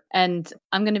 Yeah. And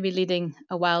I'm going to be leading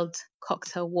a wild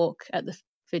cocktail walk at the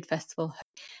food festival.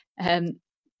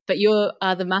 But but you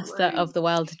are the master Hooray. of the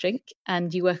wild drink,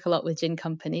 and you work a lot with gin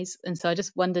companies. And so I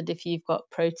just wondered if you've got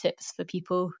pro tips for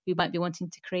people who might be wanting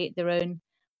to create their own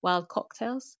wild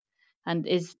cocktails. And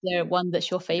is there one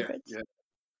that's your favorite? Yeah.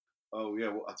 Oh yeah,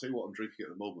 well I'll tell you what I'm drinking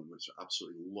at the moment, which I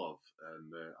absolutely love,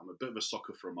 and I'm a bit of a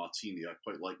sucker for a martini. I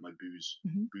quite like my booze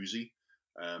boozy,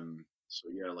 so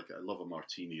yeah, like I love a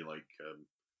martini, like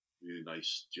really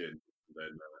nice gin,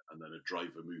 and then a dry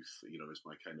vermouth. Is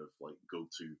my kind of like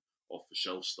go-to off the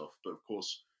shelf stuff. But of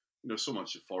course, so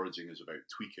much of foraging is about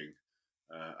tweaking.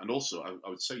 And also, I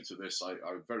would say to this,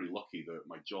 I'm very lucky that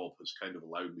my job has kind of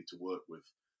allowed me to work with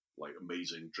like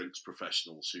amazing drinks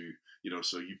professionals who,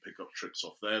 so you pick up tricks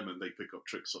off them and they pick up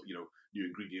tricks, new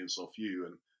ingredients off you.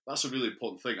 And that's a really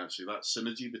important thing, actually, that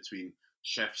synergy between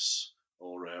chefs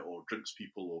or drinks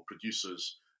people or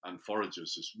producers and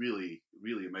foragers is really,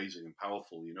 really amazing and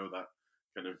powerful. That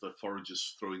kind of the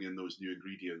foragers throwing in those new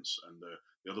ingredients and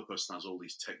the other person has all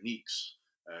these techniques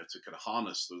to kind of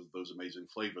harness those amazing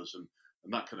flavors and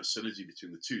that kind of synergy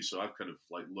between the two. So I've kind of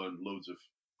like learned loads of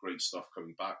great stuff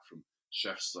coming back from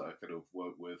chefs that I kind of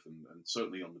work with, and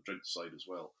certainly on the drink side as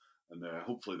well. And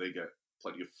hopefully they get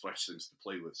plenty of fresh things to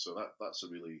play with. So that's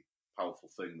a really powerful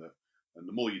thing. And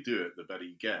the more you do it, the better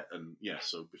you get. And yeah,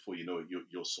 so before you know it,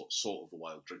 you're sort of the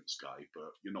wild drinks guy,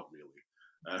 but you're not really.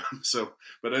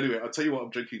 But anyway, I'll tell you what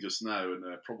I'm drinking just now, and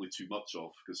probably too much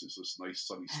of because it's this nice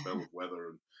sunny spell of weather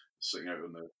and sitting out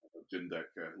on the gin deck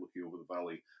looking over the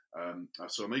valley.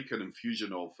 So I make an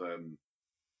infusion of, I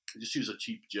just use a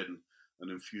cheap gin and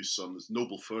infuse some. There's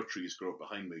noble fir trees grow up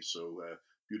behind me, so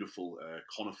beautiful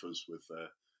conifers with a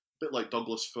bit like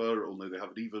Douglas fir, only they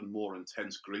have an even more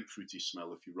intense grapefruity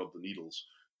smell if you rub the needles.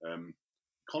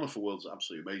 Conifer world's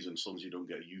absolutely amazing as long as you don't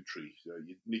get a yew tree.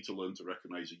 You need to learn to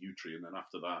recognize a yew tree, and then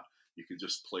after that, you can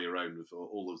just play around with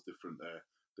all those different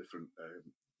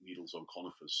needles on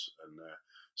conifers. And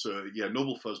so, yeah,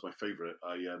 noble fir is my favorite.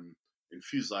 I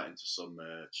infuse that into some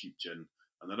cheap gin,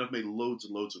 and then I've made loads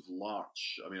and loads of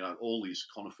larch. I mean, all these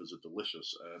conifers are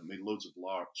delicious. Made loads of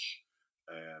larch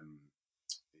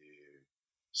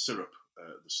syrup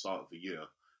at the start of the year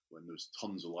when there's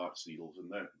tons of larch needles,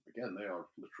 and they are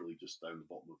literally just down the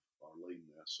bottom of our lane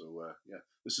there. So yeah,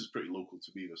 this is pretty local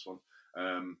to me, this one.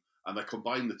 And I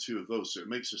combine the two of those, so it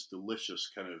makes this delicious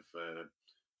kind of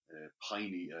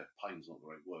piney. Pine's not the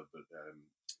right word, but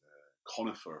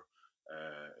conifer.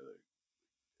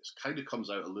 It kind of comes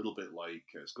out a little bit like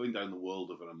it's going down the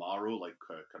world of an amaro, like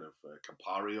kind of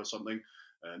Campari or something.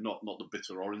 Not the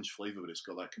bitter orange flavour, but it's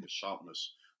got that kind of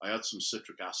sharpness. I add some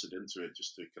citric acid into it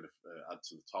just to kind of add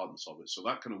to the tartness of it. So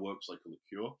that kind of works like a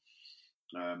liqueur.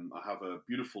 I have a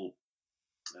beautiful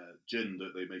gin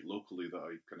that they make locally that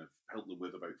I kind of helped them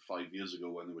with about 5 years ago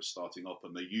when they were starting up,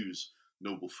 and they use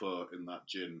noble fir in that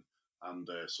gin and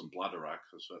some bladderwrack,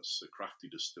 so that's the crafty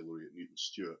distillery at Newton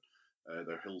Stewart.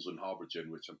 Their Hills and Harbour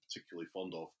gin, which I'm particularly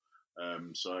fond of.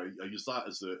 So I use that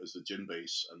as the gin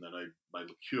base, and then my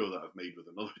liqueur that I've made with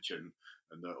another gin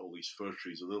and all these fir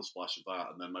trees, a little splash of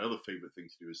that, and then my other favourite thing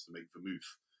to do is to make vermouth.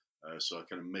 So I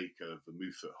kind of make a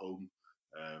vermouth at home,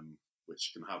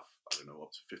 which can have, I don't know,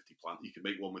 up to 50 plants. You can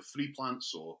make one with 3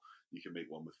 plants, or you can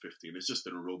make one with 50, and it's just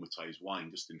an aromatized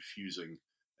wine, just infusing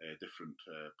different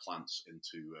plants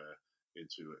into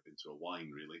a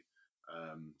wine, really.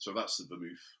 So that's the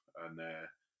vermouth,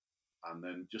 and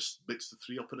then just mix the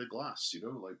 3 up in a glass,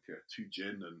 like 2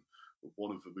 gin and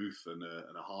 1 of vermouth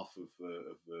and a half of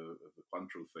the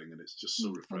Cointreau thing, and it's just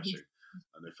so refreshing.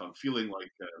 And if I'm feeling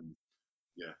like,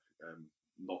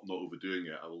 not overdoing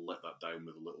it, I will let that down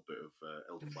with a little bit of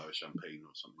elderflower champagne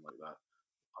or something like that.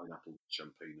 Pineapple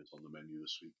champagne is on the menu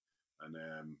this week, and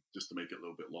just to make it a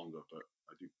little bit longer. But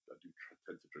I do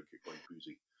tend to drink it quite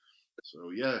boozy. So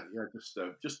yeah,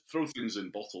 just throw things in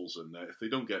bottles, and if they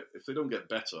don't get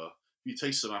better, if you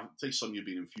taste some you've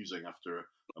been infusing after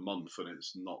a month and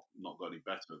it's not got any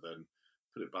better, then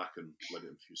put it back and let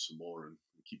it infuse some more and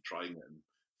keep trying it. And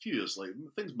a few years later,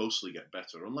 things mostly get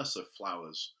better, unless they're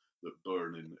flowers that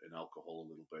burn in alcohol a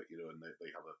little bit, and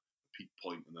they have a peak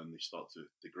point and then they start to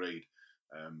degrade.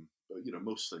 But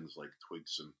most things like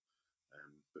twigs and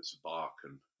bits of bark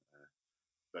and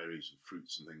berries and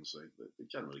fruits and things, they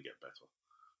generally get better.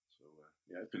 So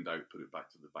yeah, if in doubt, put it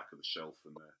back to the back of the shelf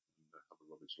and have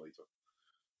a rubbish later.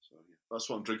 So yeah, that's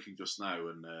what I'm drinking just now.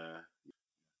 And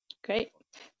great.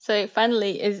 So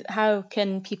finally, how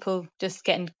can people just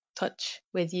get in touch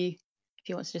with you if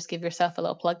you want to just give yourself a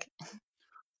little plug?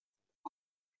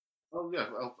 Oh yeah,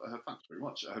 well, thanks very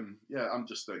much. Yeah, I'm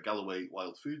just Galloway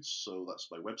Wild Foods, so that's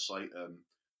my website.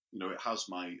 It has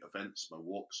my events, my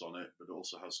walks on it, but it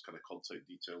also has kind of contact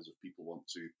details if people want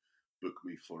to book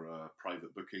me for a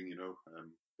private booking,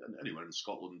 anywhere in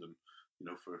Scotland, and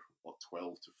for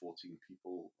 12 to 14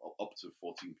 people, up to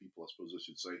 14 people, I suppose I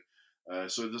should say.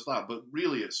 So there's that, but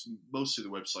really, it's mostly the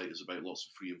website is about lots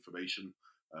of free information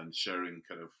and sharing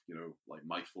kind of like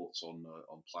my thoughts on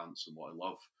plants and what I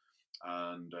love.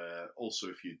 And also,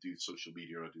 if you do social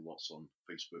media, I do lots on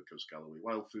Facebook as Galloway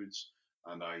Wild Foods,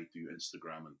 and I do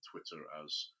Instagram and Twitter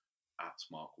as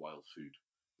 @MarkWildFood.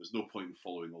 There's no point in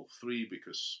following all three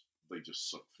because they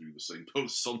just suck through the same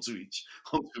posts onto each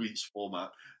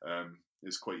format.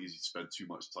 It's quite easy to spend too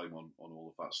much time on all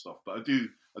of that stuff. But I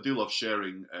do love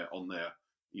sharing on there.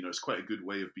 It's quite a good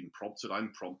way of being prompted. I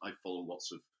follow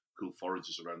lots of cool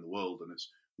foragers around the world, and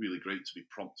it's really great to be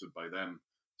prompted by them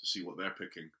to see what they're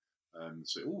picking and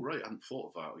say, oh right, I hadn't thought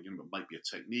of that. It might be a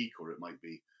technique, or it might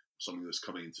be something that's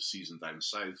coming into season down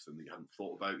south and that you hadn't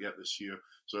thought about yet this year.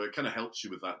 So it kind of helps you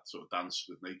with that sort of dance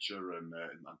with nature and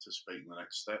anticipating the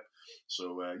next step.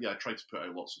 So I try to put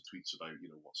out lots of tweets about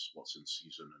what's in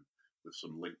season, and with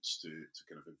some links to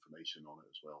kind of information on it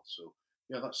as well. So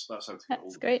yeah, that's how to get hold of it.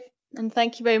 That's great, and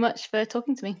thank you very much for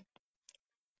talking to me.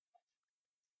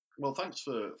 Well, thanks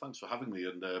for having me,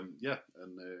 and good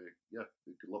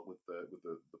luck with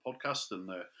the podcast and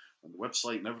the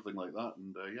website and everything like that.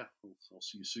 And I'll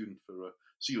see you soon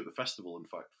see you at the festival. In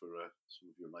fact, for some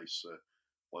of your nice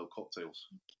wild cocktails.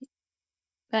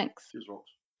 Thanks. Cheers, Rox.